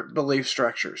different belief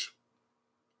structures.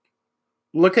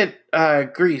 Look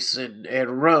at Greece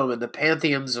and Rome and the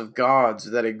pantheons of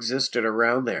gods that existed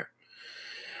around there.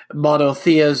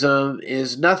 Monotheism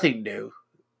is nothing new.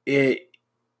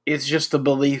 It's just the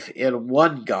belief in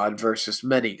one God versus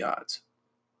many gods.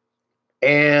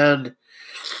 And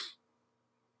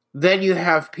then you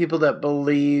have people that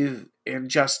believe in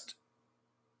just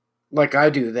like I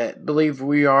do, that believe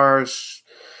we are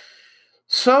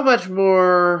so much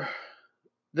more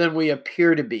than we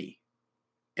appear to be.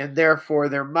 And therefore,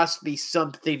 there must be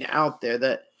something out there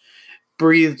that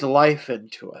breathed life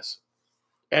into us.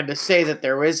 And to say that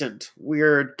there isn't,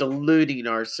 we're deluding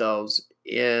ourselves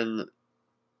in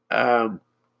our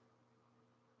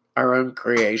own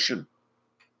creation.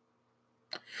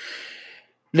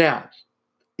 Now,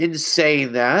 in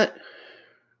saying that,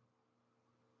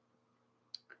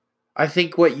 I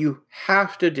think what you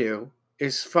have to do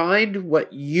is find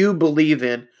what you believe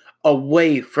in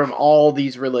away from all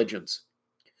these religions.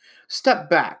 Step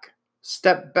back.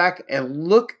 Step back and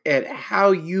look at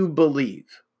how you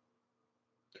believe.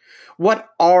 What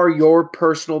are your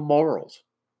personal morals?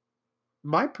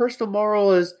 My personal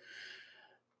moral is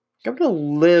I'm going to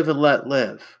live and let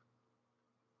live.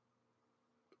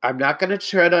 I'm not going to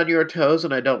tread on your toes,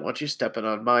 and I don't want you stepping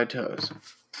on my toes.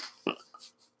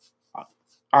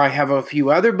 I have a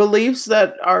few other beliefs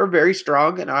that are very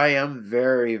strong and I am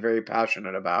very, very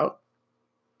passionate about.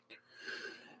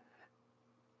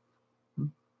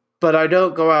 But I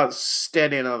don't go out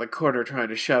standing on the corner trying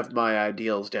to shove my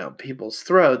ideals down people's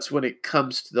throats when it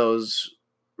comes to those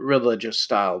religious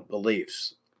style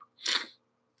beliefs.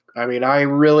 I mean, I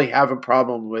really have a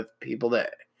problem with people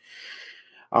that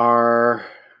are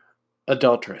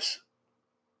adulterous,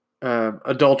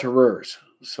 adulterers.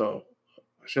 So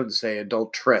I shouldn't say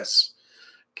adulteress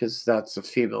because that's the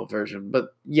female version.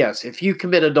 But yes, if you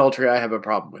commit adultery, I have a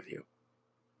problem with you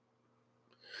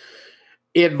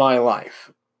in my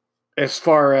life as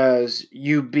far as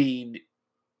you being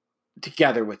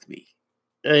together with me.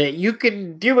 You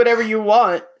can do whatever you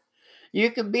want. You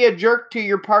can be a jerk to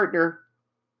your partner.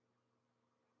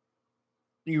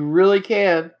 You really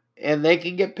can. And they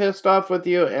can get pissed off with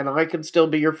you, and I can still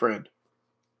be your friend.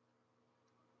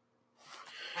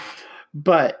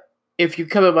 But if you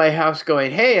come at my house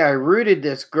going, hey, I rooted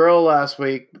this girl last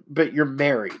week, but you're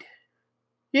married.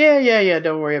 Yeah,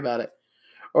 don't worry about it.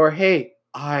 Or, hey,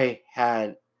 I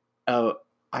had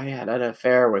an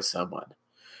affair with someone.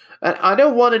 And I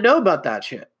don't want to know about that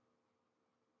shit.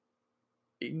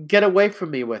 Get away from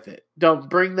me with it. Don't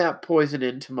bring that poison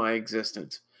into my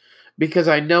existence. Because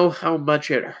I know how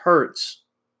much it hurts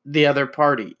the other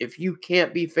party. If you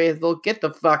can't be faithful, get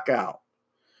the fuck out.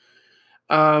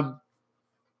 And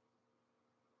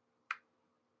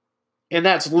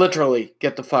that's literally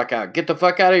get the fuck out. Get the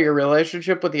fuck out of your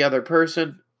relationship with the other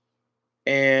person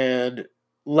and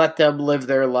let them live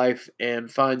their life and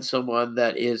find someone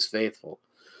that is faithful.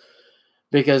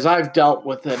 Because I've dealt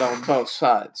with it on both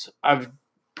sides. I've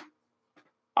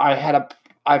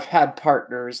had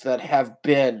partners that have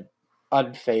been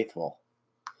unfaithful.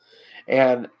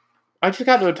 And I just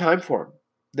got no time for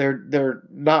them. They're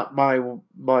not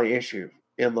my issue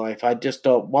in life. I just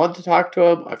don't want to talk to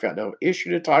them. I've got no issue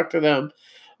to talk to them.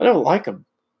 I don't like them.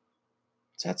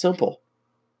 It's that simple.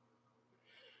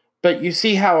 But you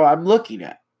see how I'm looking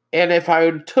at. And if I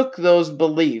took those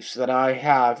beliefs that I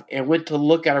have and went to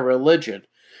look at a religion,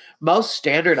 most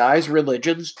standardized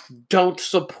religions don't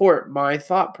support my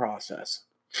thought process.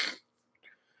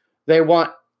 They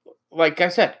want, like I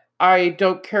said, I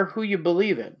don't care who you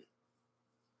believe in.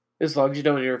 As long as you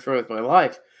don't interfere with my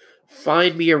life,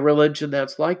 find me a religion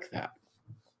that's like that.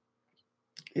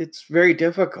 It's very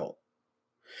difficult.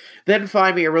 Then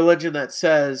find me a religion that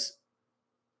says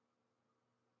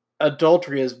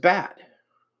adultery is bad.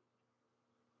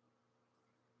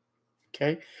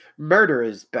 Okay? Murder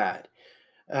is bad.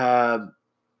 But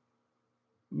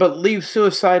leave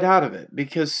suicide out of it,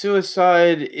 because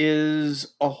suicide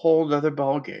is a whole nother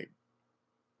ballgame.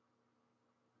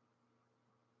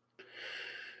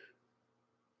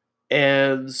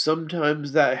 And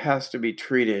sometimes that has to be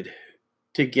treated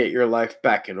to get your life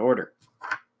back in order.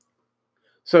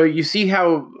 So you see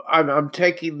how I'm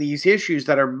taking these issues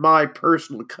that are my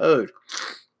personal code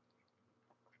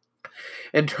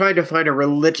and trying to find a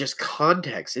religious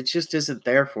context. It just isn't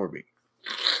there for me.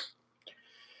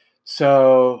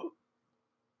 So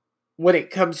when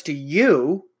it comes to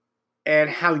you and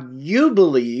how you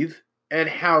believe and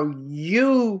how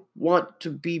you want to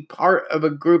be part of a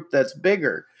group that's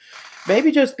bigger,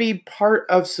 maybe just be part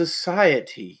of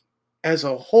society as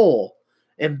a whole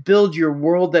and build your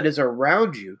world that is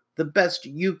around you the best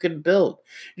you can build.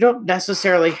 You don't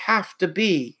necessarily have to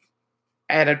be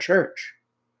at a church.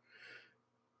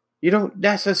 You don't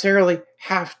necessarily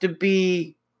have to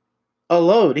be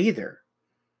alone either.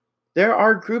 There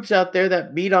are groups out there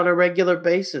that meet on a regular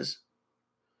basis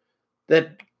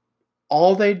that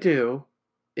all they do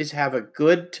is have a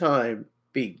good time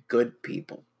being good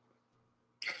people.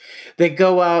 They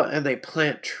go out and they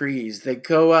plant trees. They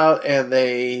go out and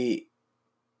they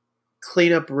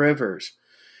clean up rivers.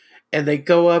 And they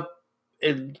go up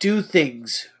and do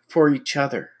things for each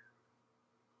other.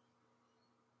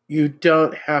 You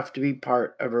don't have to be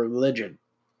part of a religion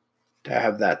to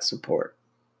have that support.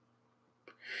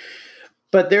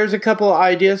 But there's a couple of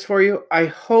ideas for you. I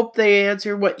hope they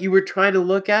answer what you were trying to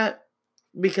look at,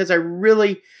 because I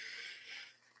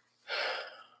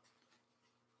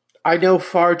know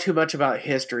far too much about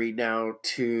history now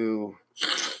to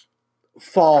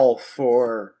fall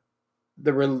for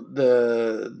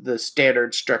the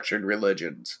standard structured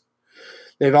religions.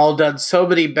 They've all done so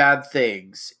many bad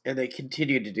things, and they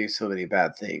continue to do so many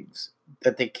bad things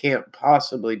that they can't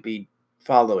possibly be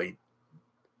following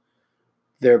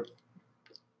their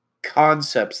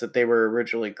concepts that they were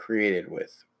originally created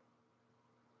with.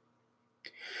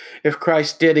 If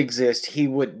Christ did exist, he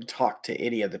wouldn't talk to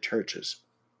any of the churches.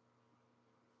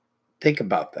 Think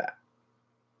about that.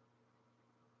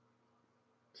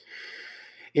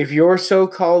 If your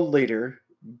so-called leader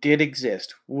did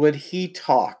exist, would he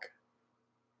talk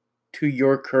to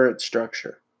your current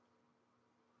structure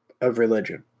of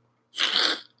religion?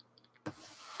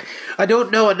 I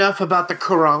don't know enough about the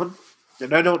Quran,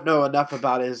 and I don't know enough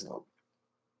about Islam.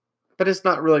 But it's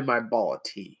not really my ball of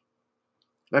tea.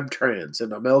 I'm trans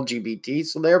and I'm LGBT,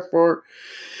 so therefore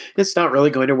it's not really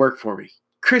going to work for me.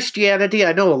 Christianity,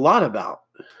 I know a lot about.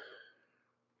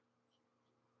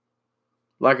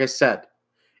 Like I said,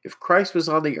 if Christ was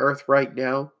on the earth right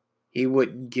now, he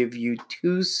wouldn't give you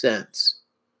 2 cents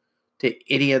to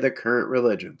any of the current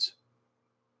religions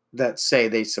that say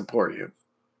they support you.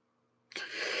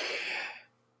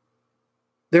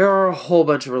 There are a whole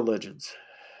bunch of religions.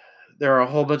 There are a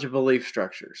whole bunch of belief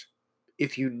structures.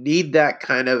 If you need that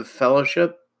kind of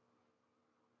fellowship,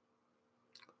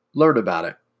 learn about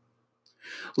it.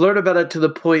 Learn about it to the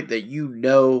point that you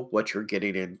know what you're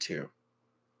getting into.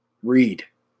 Read.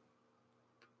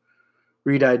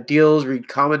 Read ideals, read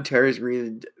commentaries,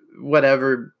 read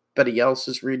whatever everybody else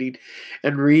is reading,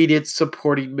 and read its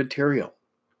supporting material.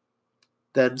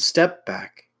 Then step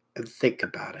back and think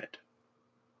about it.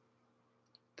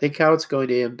 Think how it's going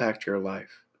to impact your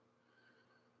life.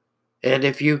 And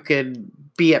if you can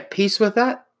be at peace with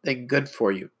that, then good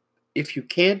for you. If you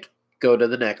can't, go to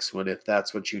the next one if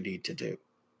that's what you need to do.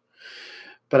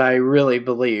 But I really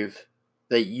believe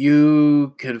that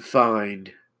you can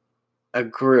find a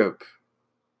group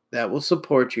that will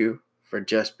support you for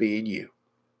just being you.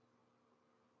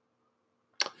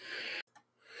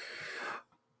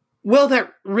 Well,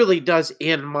 that really does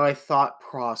end my thought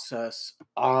process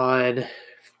on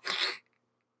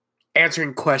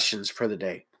answering questions for the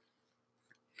day.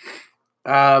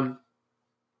 But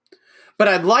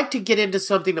I'd like to get into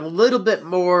something a little bit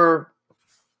more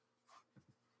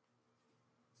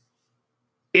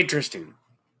interesting.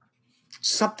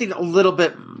 Something a little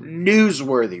bit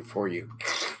newsworthy for you.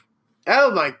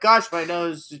 Oh my gosh, my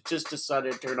nose just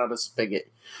decided to turn on a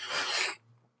spigot.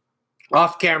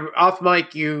 Off camera, off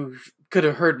mic, you could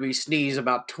have heard me sneeze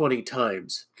about 20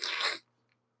 times.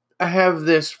 I have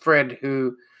this friend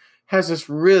who has this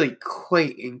really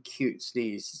quaint and cute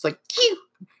sneeze. It's like, chew,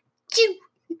 chew,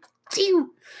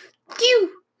 chew, chew,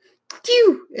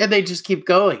 chew, and they just keep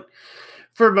going.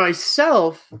 For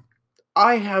myself,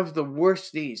 I have the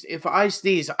worst sneeze. If I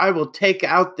sneeze, I will take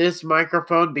out this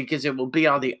microphone because it will be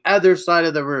on the other side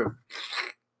of the room.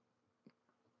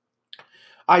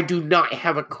 I do not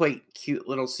have a quaint, cute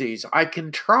little sneeze. I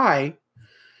can try,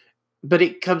 but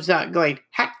it comes out going,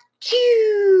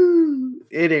 ha-choo,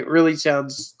 and it really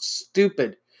sounds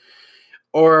stupid.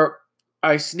 Or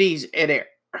I sneeze and it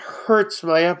hurts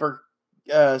my upper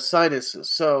sinuses.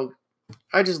 So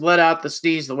I just let out the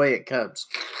sneeze the way it comes.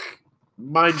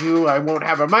 Mind you, I won't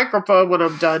have a microphone when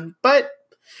I'm done, but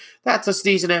that's a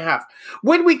sneeze and a half.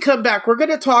 When we come back, we're going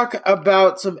to talk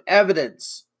about some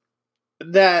evidence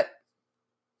that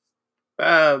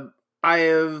I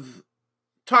have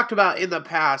talked about in the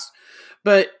past,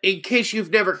 but in case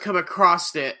you've never come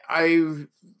across it, I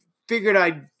figured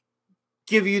I'd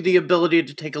give you the ability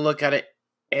to take a look at it,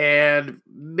 and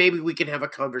maybe we can have a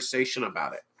conversation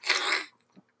about it.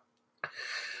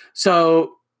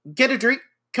 So, get a drink,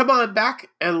 come on back,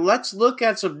 and let's look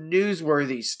at some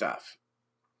newsworthy stuff.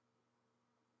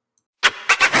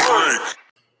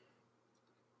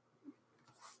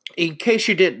 In case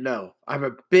you didn't know, I'm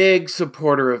a big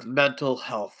supporter of mental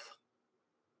health.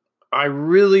 I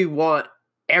really want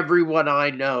everyone I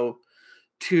know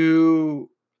to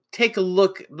take a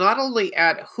look not only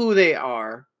at who they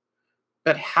are,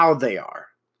 but how they are.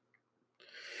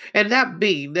 And that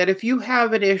being that if you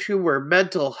have an issue where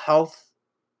mental health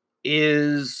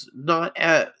is not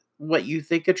at what you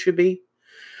think it should be,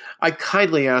 I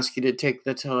kindly ask you to take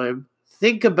the time,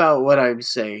 think about what I'm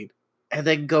saying, and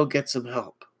then go get some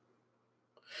help.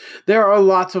 There are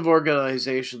lots of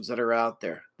organizations that are out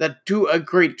there that do a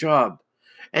great job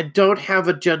and don't have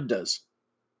agendas.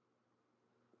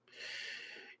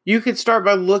 You can start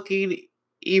by looking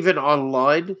even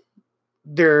online.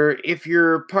 If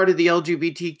you're part of the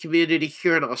LGBT community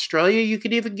here in Australia, you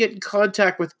can even get in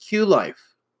contact with Q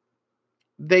Life.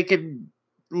 They can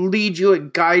lead you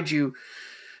and guide you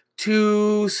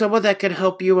to someone that can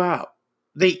help you out.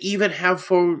 They even have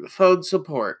phone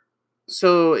support.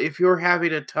 So if you're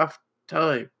having a tough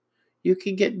time, you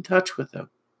can get in touch with them.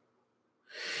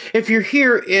 If you're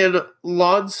here in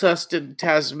Launceston,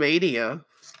 Tasmania,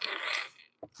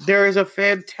 there is a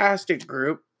fantastic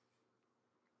group.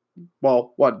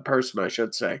 Well, one person, I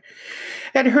should say.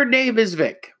 And her name is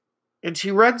Vic. And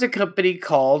she runs a company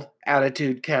called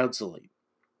Attitude Counseling.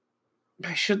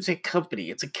 I shouldn't say company.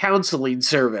 It's a counseling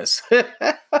service.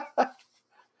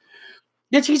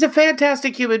 And she's a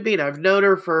fantastic human being. I've known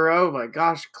her for, oh my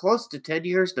gosh, close to 10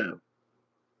 years now.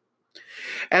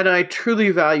 And I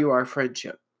truly value our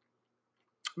friendship.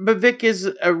 But Vic is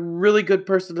a really good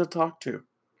person to talk to.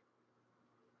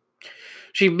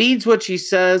 She means what she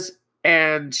says,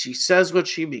 and she says what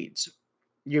she means.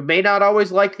 You may not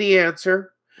always like the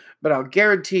answer, but I'll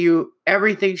guarantee you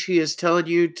everything she is telling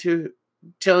you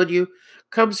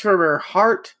comes from her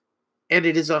heart, and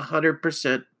it is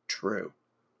 100% true.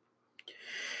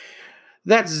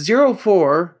 That's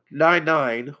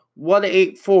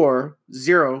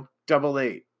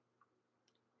 0499-184-088.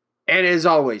 And as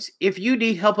always, if you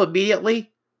need help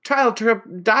immediately, dial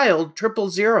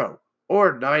 000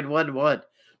 or 911.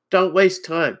 Don't waste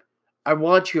time. I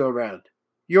want you around.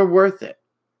 You're worth it.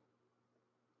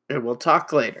 And we'll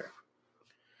talk later.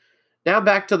 Now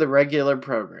back to the regular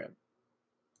program.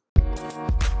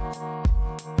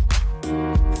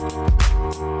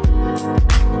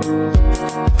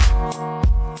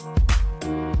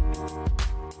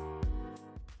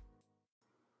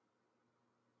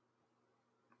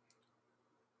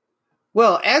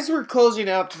 Well, as we're closing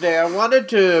out today, I wanted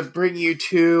to bring you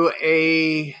to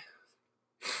a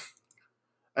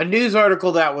news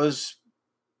article that was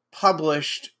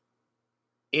published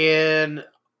in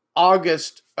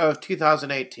August of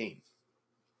 2018.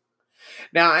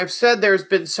 Now, I've said there's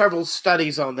been several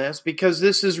studies on this because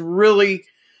this is really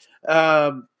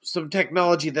some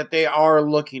technology that they are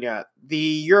looking at. The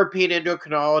European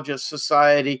Endocrinologist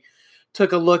Society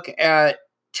took a look at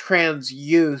trans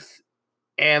youth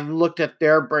and looked at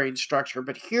their brain structure.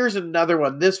 But here's another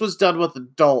one. This was done with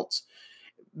adults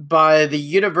by the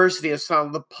University of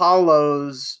São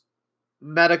Paulo's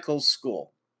medical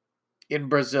school in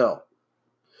Brazil.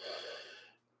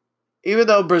 Even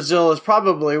though Brazil is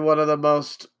probably one of the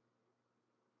most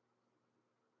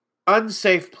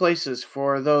unsafe places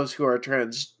for those who are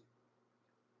trans,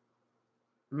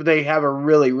 they have a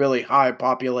really, really high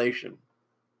population.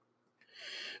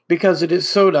 Because it is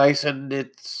so nice, and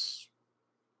it's,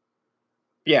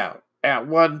 yeah, at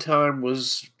one time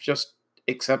was just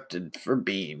accepted for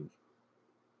being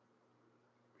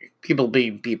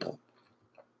people.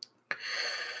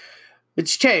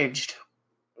 It's changed.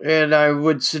 And I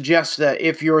would suggest that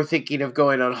if you're thinking of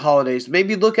going on holidays,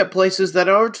 maybe look at places that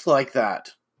aren't like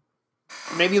that.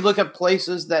 Maybe look at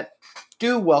places that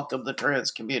do welcome the trans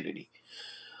community.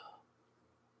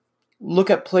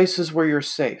 Look at places where you're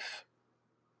safe.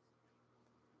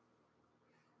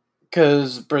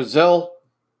 Because Brazil,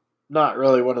 not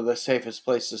really one of the safest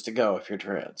places to go if you're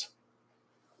trans.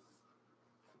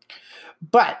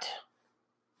 But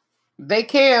they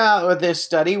came out with this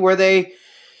study where they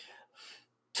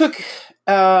took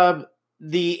the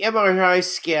MRI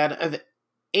scan of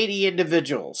 80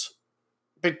 individuals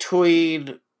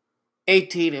between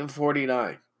 18 and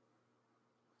 49.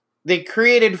 They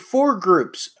created 4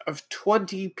 groups of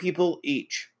 20 people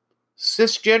each.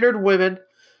 Cisgendered women,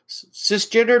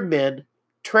 cisgendered men,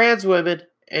 trans women,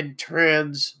 and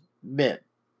trans men.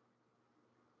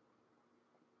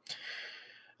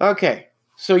 Okay,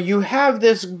 so you have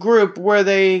this group where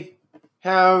they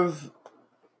have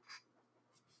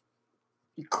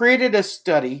created a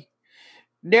study,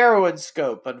 narrow in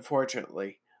scope,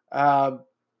 unfortunately,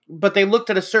 but they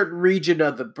looked at a certain region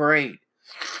of the brain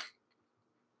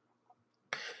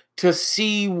to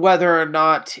see whether or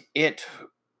not it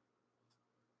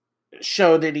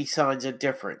showed any signs of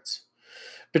difference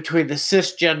between the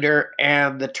cisgender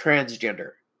and the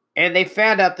transgender. And they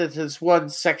found out that there's one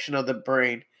section of the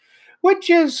brain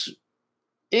which is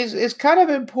kind of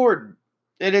important,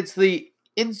 and it's the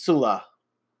insula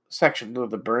section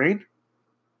of the brain.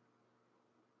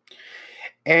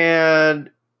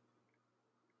 And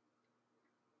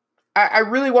I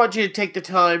really want you to take the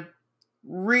time,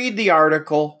 read the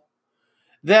article,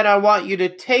 then I want you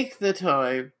to take the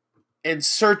time and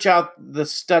search out the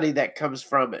study that comes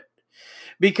from it.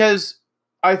 Because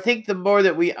I think the more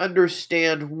that we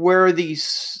understand where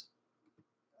these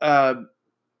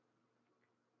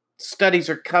studies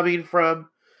are coming from,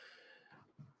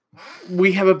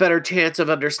 we have a better chance of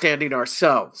understanding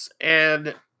ourselves.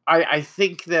 And I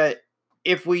think that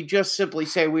if we just simply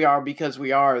say we are because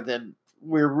we are, then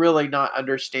we're really not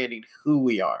understanding who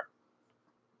we are.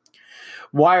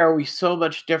 Why are we so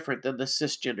much different than the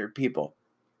cisgendered people?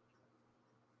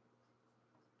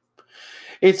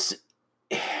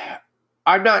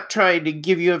 I'm not trying to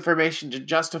give you information to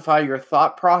justify your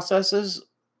thought processes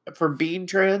for being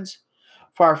trans.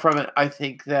 Far from it. I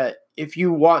think that if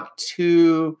you want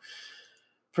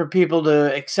for people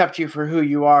to accept you for who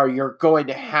you are, you're going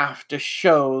to have to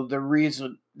show the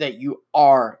reason that you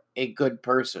are a good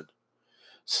person.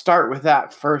 Start with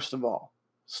that first of all.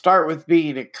 Start with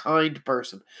being a kind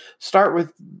person. Start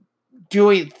with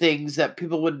doing things that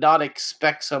people would not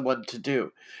expect someone to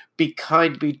do. Be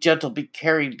kind, be gentle, be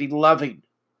caring, be loving.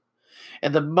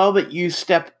 And the moment you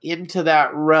step into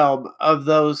that realm of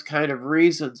those kind of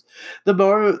reasons, the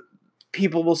more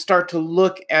people will start to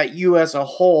look at you as a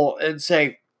whole and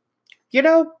say, you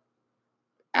know,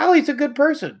 Allie's a good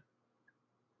person.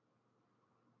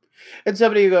 And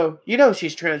somebody will go, you know,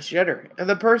 she's transgender. And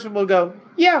the person will go,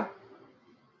 yeah,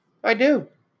 I do.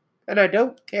 And I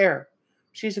don't care.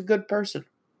 She's a good person.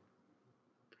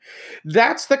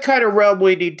 That's the kind of realm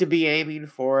we need to be aiming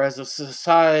for as a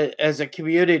society, as a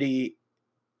community.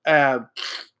 Um,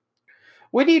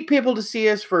 we need people to see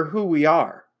us for who we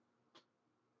are.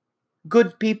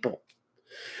 Good people.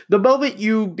 The moment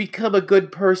you become a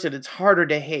good person, it's harder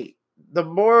to hate. The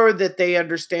more that they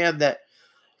understand that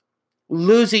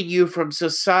losing you from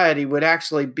society would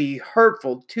actually be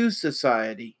hurtful to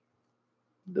society,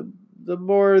 the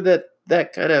more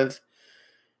that kind of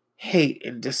hate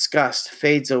and disgust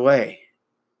fades away.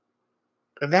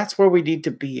 And that's where we need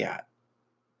to be at.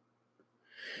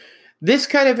 This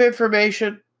kind of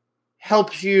information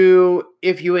helps you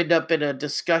if you end up in a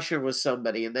discussion with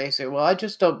somebody and they say, well, I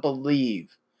just don't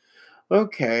believe.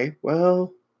 Okay,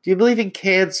 well, do you believe in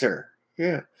cancer?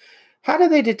 Yeah. How do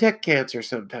they detect cancer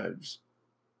sometimes?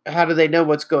 How do they know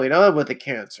what's going on with the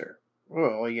cancer?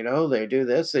 Well, they do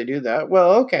this, they do that.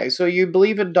 Well, okay, so you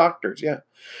believe in doctors, yeah.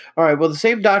 All right, well, the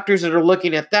same doctors that are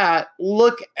looking at that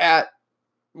look at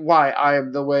why I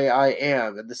am the way I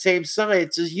am, and the same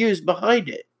science is used behind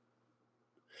it.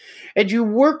 And you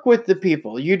work with the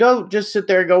people. You don't just sit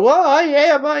there and go, well, I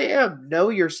am. Know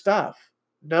your stuff.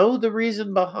 Know the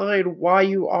reason behind why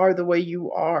you are the way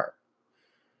you are.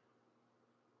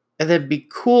 And then be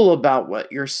cool about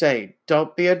what you're saying.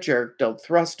 Don't be a jerk. Don't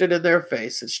thrust it in their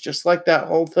face. It's just like that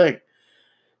whole thing.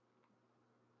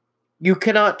 You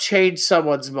cannot change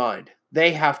someone's mind.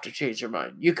 They have to change their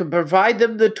mind. You can provide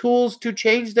them the tools to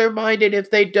change their mind, and if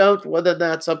they don't, well, then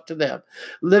that's up to them.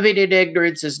 Living in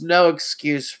ignorance is no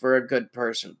excuse for a good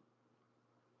person.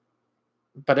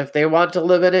 But if they want to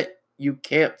live in it, you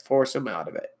can't force them out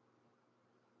of it.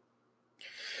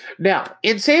 Now,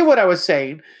 in saying what I was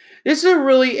saying, this is a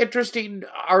really interesting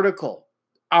article.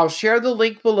 I'll share the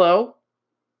link below,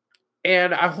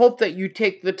 and I hope that you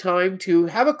take the time to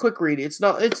have a quick read. It's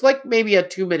like maybe a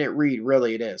 2-minute read,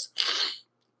 really it is.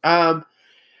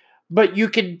 But you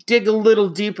can dig a little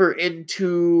deeper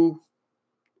into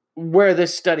where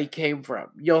this study came from.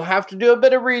 You'll have to do a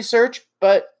bit of research,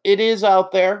 but it is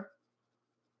out there.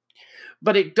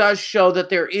 But it does show that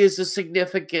there is a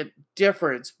significant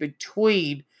difference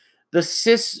between the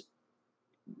cis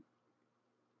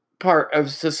part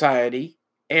of society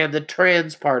and the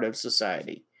trans part of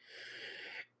society.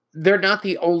 They're not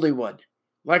the only one.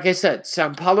 Like I said,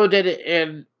 Sao Paulo did it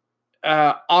in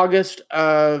August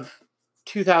of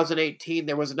 2018.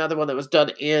 There was another one that was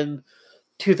done in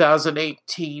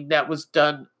 2018 that was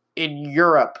done in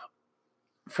Europe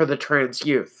for the trans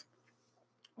youth.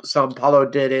 Sao Paulo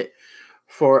did it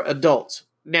for adults.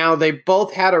 Now, they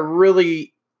both had a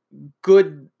really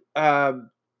good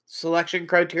selection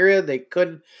criteria.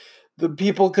 The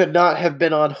people could not have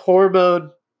been on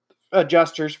hormone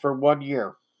adjusters for 1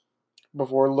 year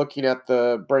before looking at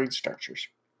the brain structures.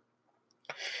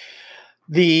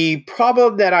 The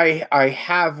problem that I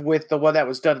have with the one that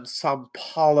was done in Sao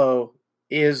Paulo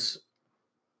is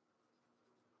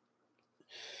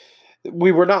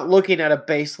we were not looking at a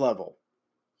base level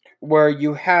where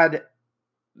you had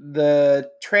the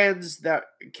trans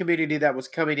community that was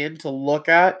coming in to look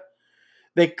at.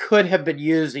 They could have been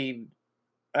using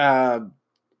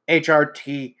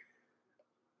HRT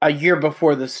a year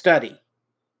before the study.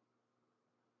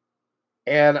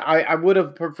 And I would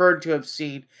have preferred to have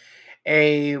seen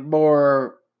a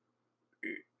more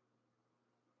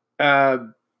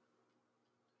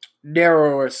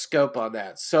narrower scope on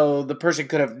that. So the person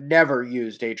could have never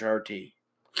used HRT.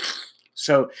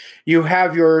 So you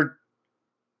have your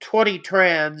 20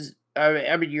 trans,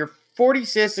 your 40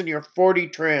 cis and your 40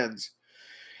 trans,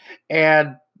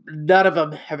 and none of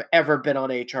them have ever been on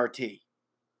HRT.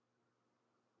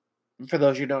 For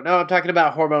those you don't know, I'm talking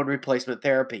about hormone replacement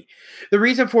therapy. The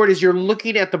reason for it is you're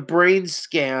looking at the brain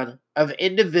scan of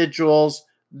individuals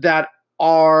that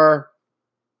are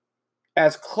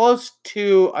as close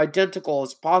to identical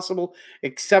as possible,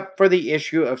 except for the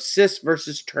issue of cis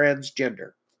versus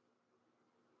transgender.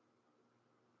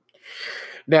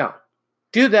 Now,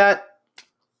 do that.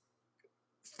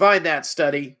 Find that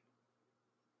study.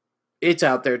 It's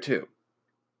out there too.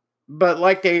 But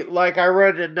like I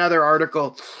read another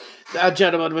article, a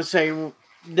gentleman was saying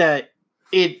that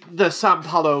the Sao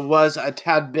Paulo was a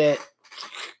tad bit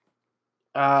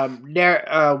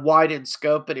wide in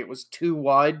scope, and it was too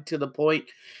wide to the point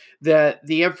that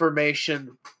the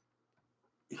information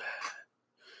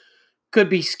could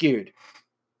be skewed.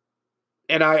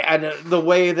 And the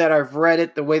way that I've read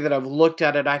it, the way that I've looked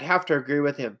at it, I'd have to agree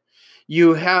with him.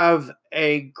 You have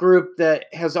a group that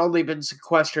has only been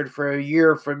sequestered for a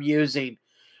year from using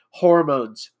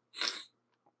hormones,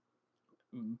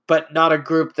 but not a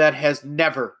group that has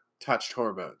never touched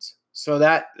hormones. So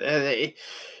that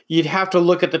you'd have to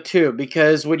look at the two,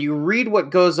 because when you read what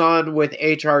goes on with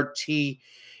HRT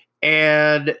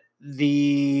and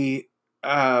the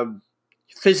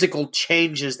physical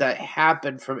changes that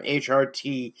happen from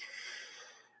HRT,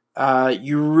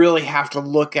 you really have to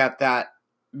look at that,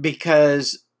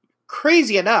 because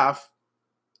crazy enough,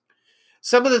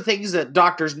 some of the things that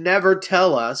doctors never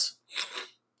tell us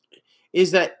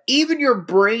is that even your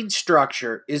brain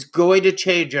structure is going to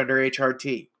change under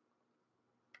HRT.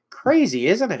 Crazy,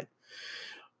 isn't it?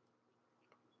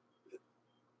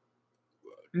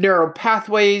 Neural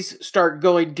pathways start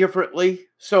going differently.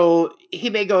 So he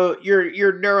may go,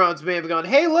 your neurons may have gone,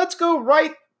 hey, let's go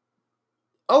right.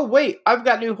 Oh, wait, I've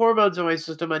got new hormones in my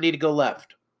system. I need to go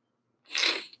left.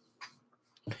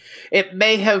 It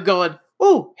may have gone,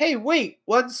 oh, hey, wait,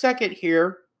 1 second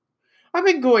here. I've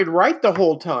been going right the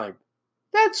whole time.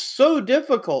 That's so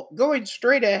difficult. Going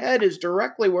straight ahead is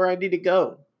directly where I need to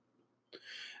go.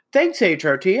 Thanks,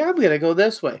 HRT. I'm going to go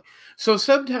this way. So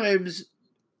sometimes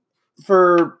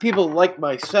for people like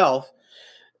myself,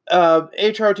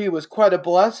 HRT was quite a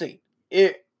blessing.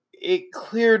 It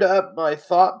cleared up my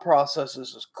thought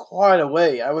processes quite a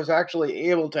way. I was actually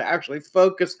able to actually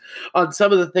focus on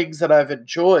some of the things that I've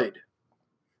enjoyed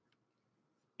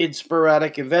in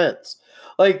sporadic events.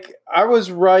 Like, I was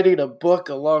writing a book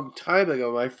a long time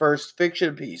ago, my first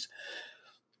fiction piece,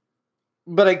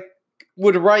 but I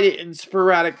would write it in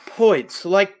sporadic points.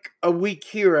 Like a week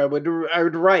here, I would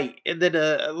write, and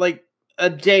then like a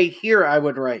day here, I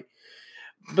would write.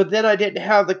 But then I didn't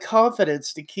have the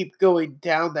confidence to keep going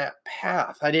down that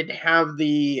path. I didn't have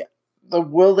the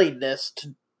willingness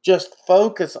to just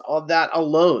focus on that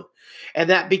alone. And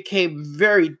that became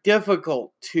very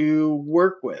difficult to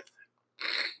work with.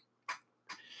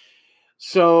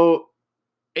 So,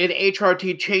 and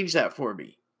HRT changed that for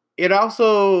me. It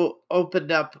also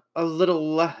opened up a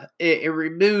little, it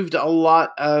removed a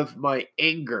lot of my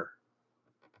anger.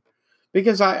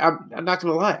 Because I'm not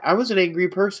going to lie, I was an angry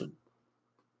person.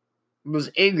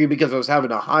 Was angry because I was having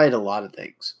to hide a lot of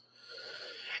things.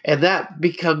 And that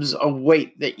becomes a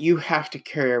weight that you have to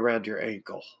carry around your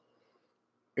ankle.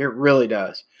 It really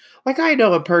does. Like, I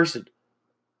know a person.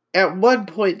 At one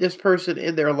point, this person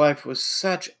in their life was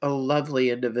such a lovely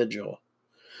individual.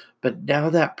 But now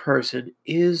that person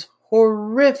is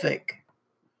horrific.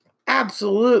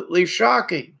 Absolutely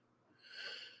shocking.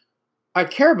 I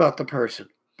care about the person,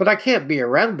 but I can't be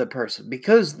around the person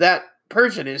because that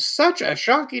person is such a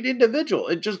shocking individual.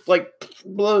 It just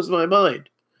blows my mind.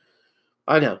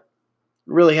 I know. It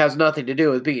really has nothing to do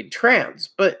with being trans,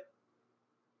 but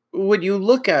when you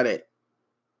look at it,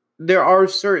 there are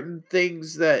certain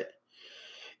things that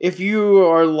if you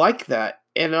are like that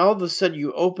and all of a sudden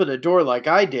you open a door like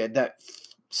I did, that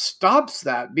stops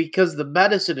that because the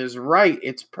medicine is right.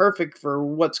 It's perfect for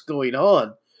what's going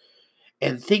on.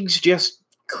 And things just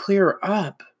clear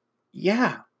up.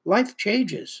 Yeah, life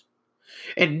changes.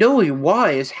 And knowing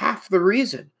why is half the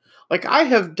reason. Like, I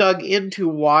have dug into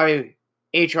why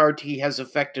HRT has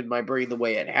affected my brain the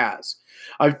way it has.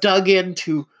 I've dug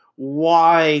into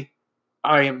why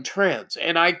I am trans.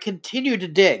 And I continue to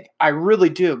dig. I really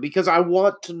do, because I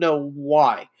want to know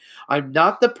why. I'm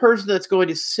not the person that's going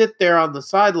to sit there on the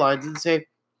sidelines and say,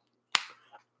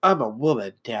 I'm a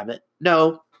woman, damn it.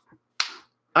 No,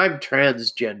 I'm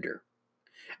transgender.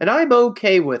 And I'm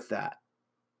okay with that.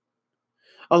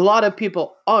 A lot of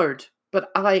people aren't, but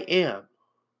I am.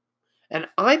 And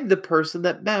I'm the person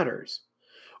that matters.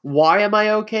 Why am I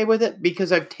okay with it?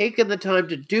 Because I've taken the time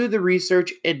to do the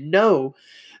research and know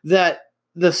that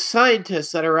the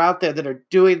scientists that are out there that are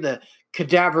doing the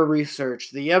cadaver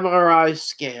research, the MRI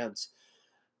scans,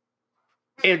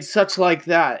 and such like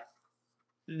that,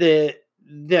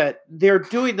 that they're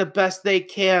doing the best they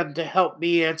can to help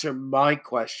me answer my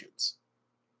questions.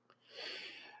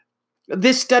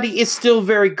 This study is still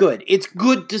very good. It's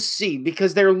good to see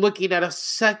because they're looking at a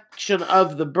section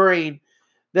of the brain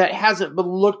that hasn't been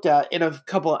looked at in a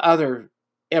couple of other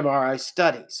MRI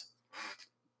studies.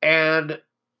 And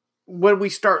when we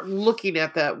start looking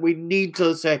at that, we need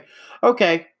to say,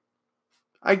 okay,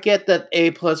 I get that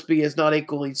A plus B is not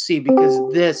equaling C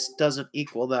because this doesn't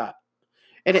equal that.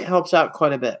 And it helps out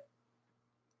quite a bit.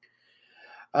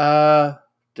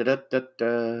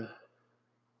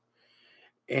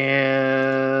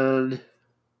 And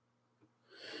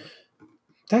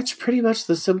that's pretty much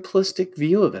the simplistic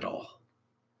view of it all.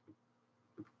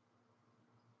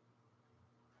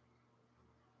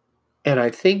 And I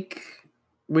think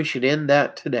we should end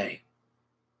that today.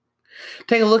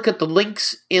 Take a look at the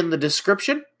links in the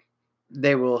description.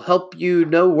 They will help you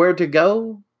know where to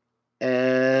go.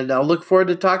 And I'll look forward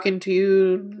to talking to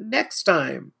you next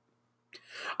time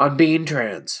on Being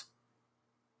Trans.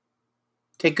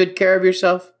 Take good care of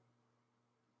yourself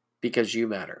because you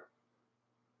matter.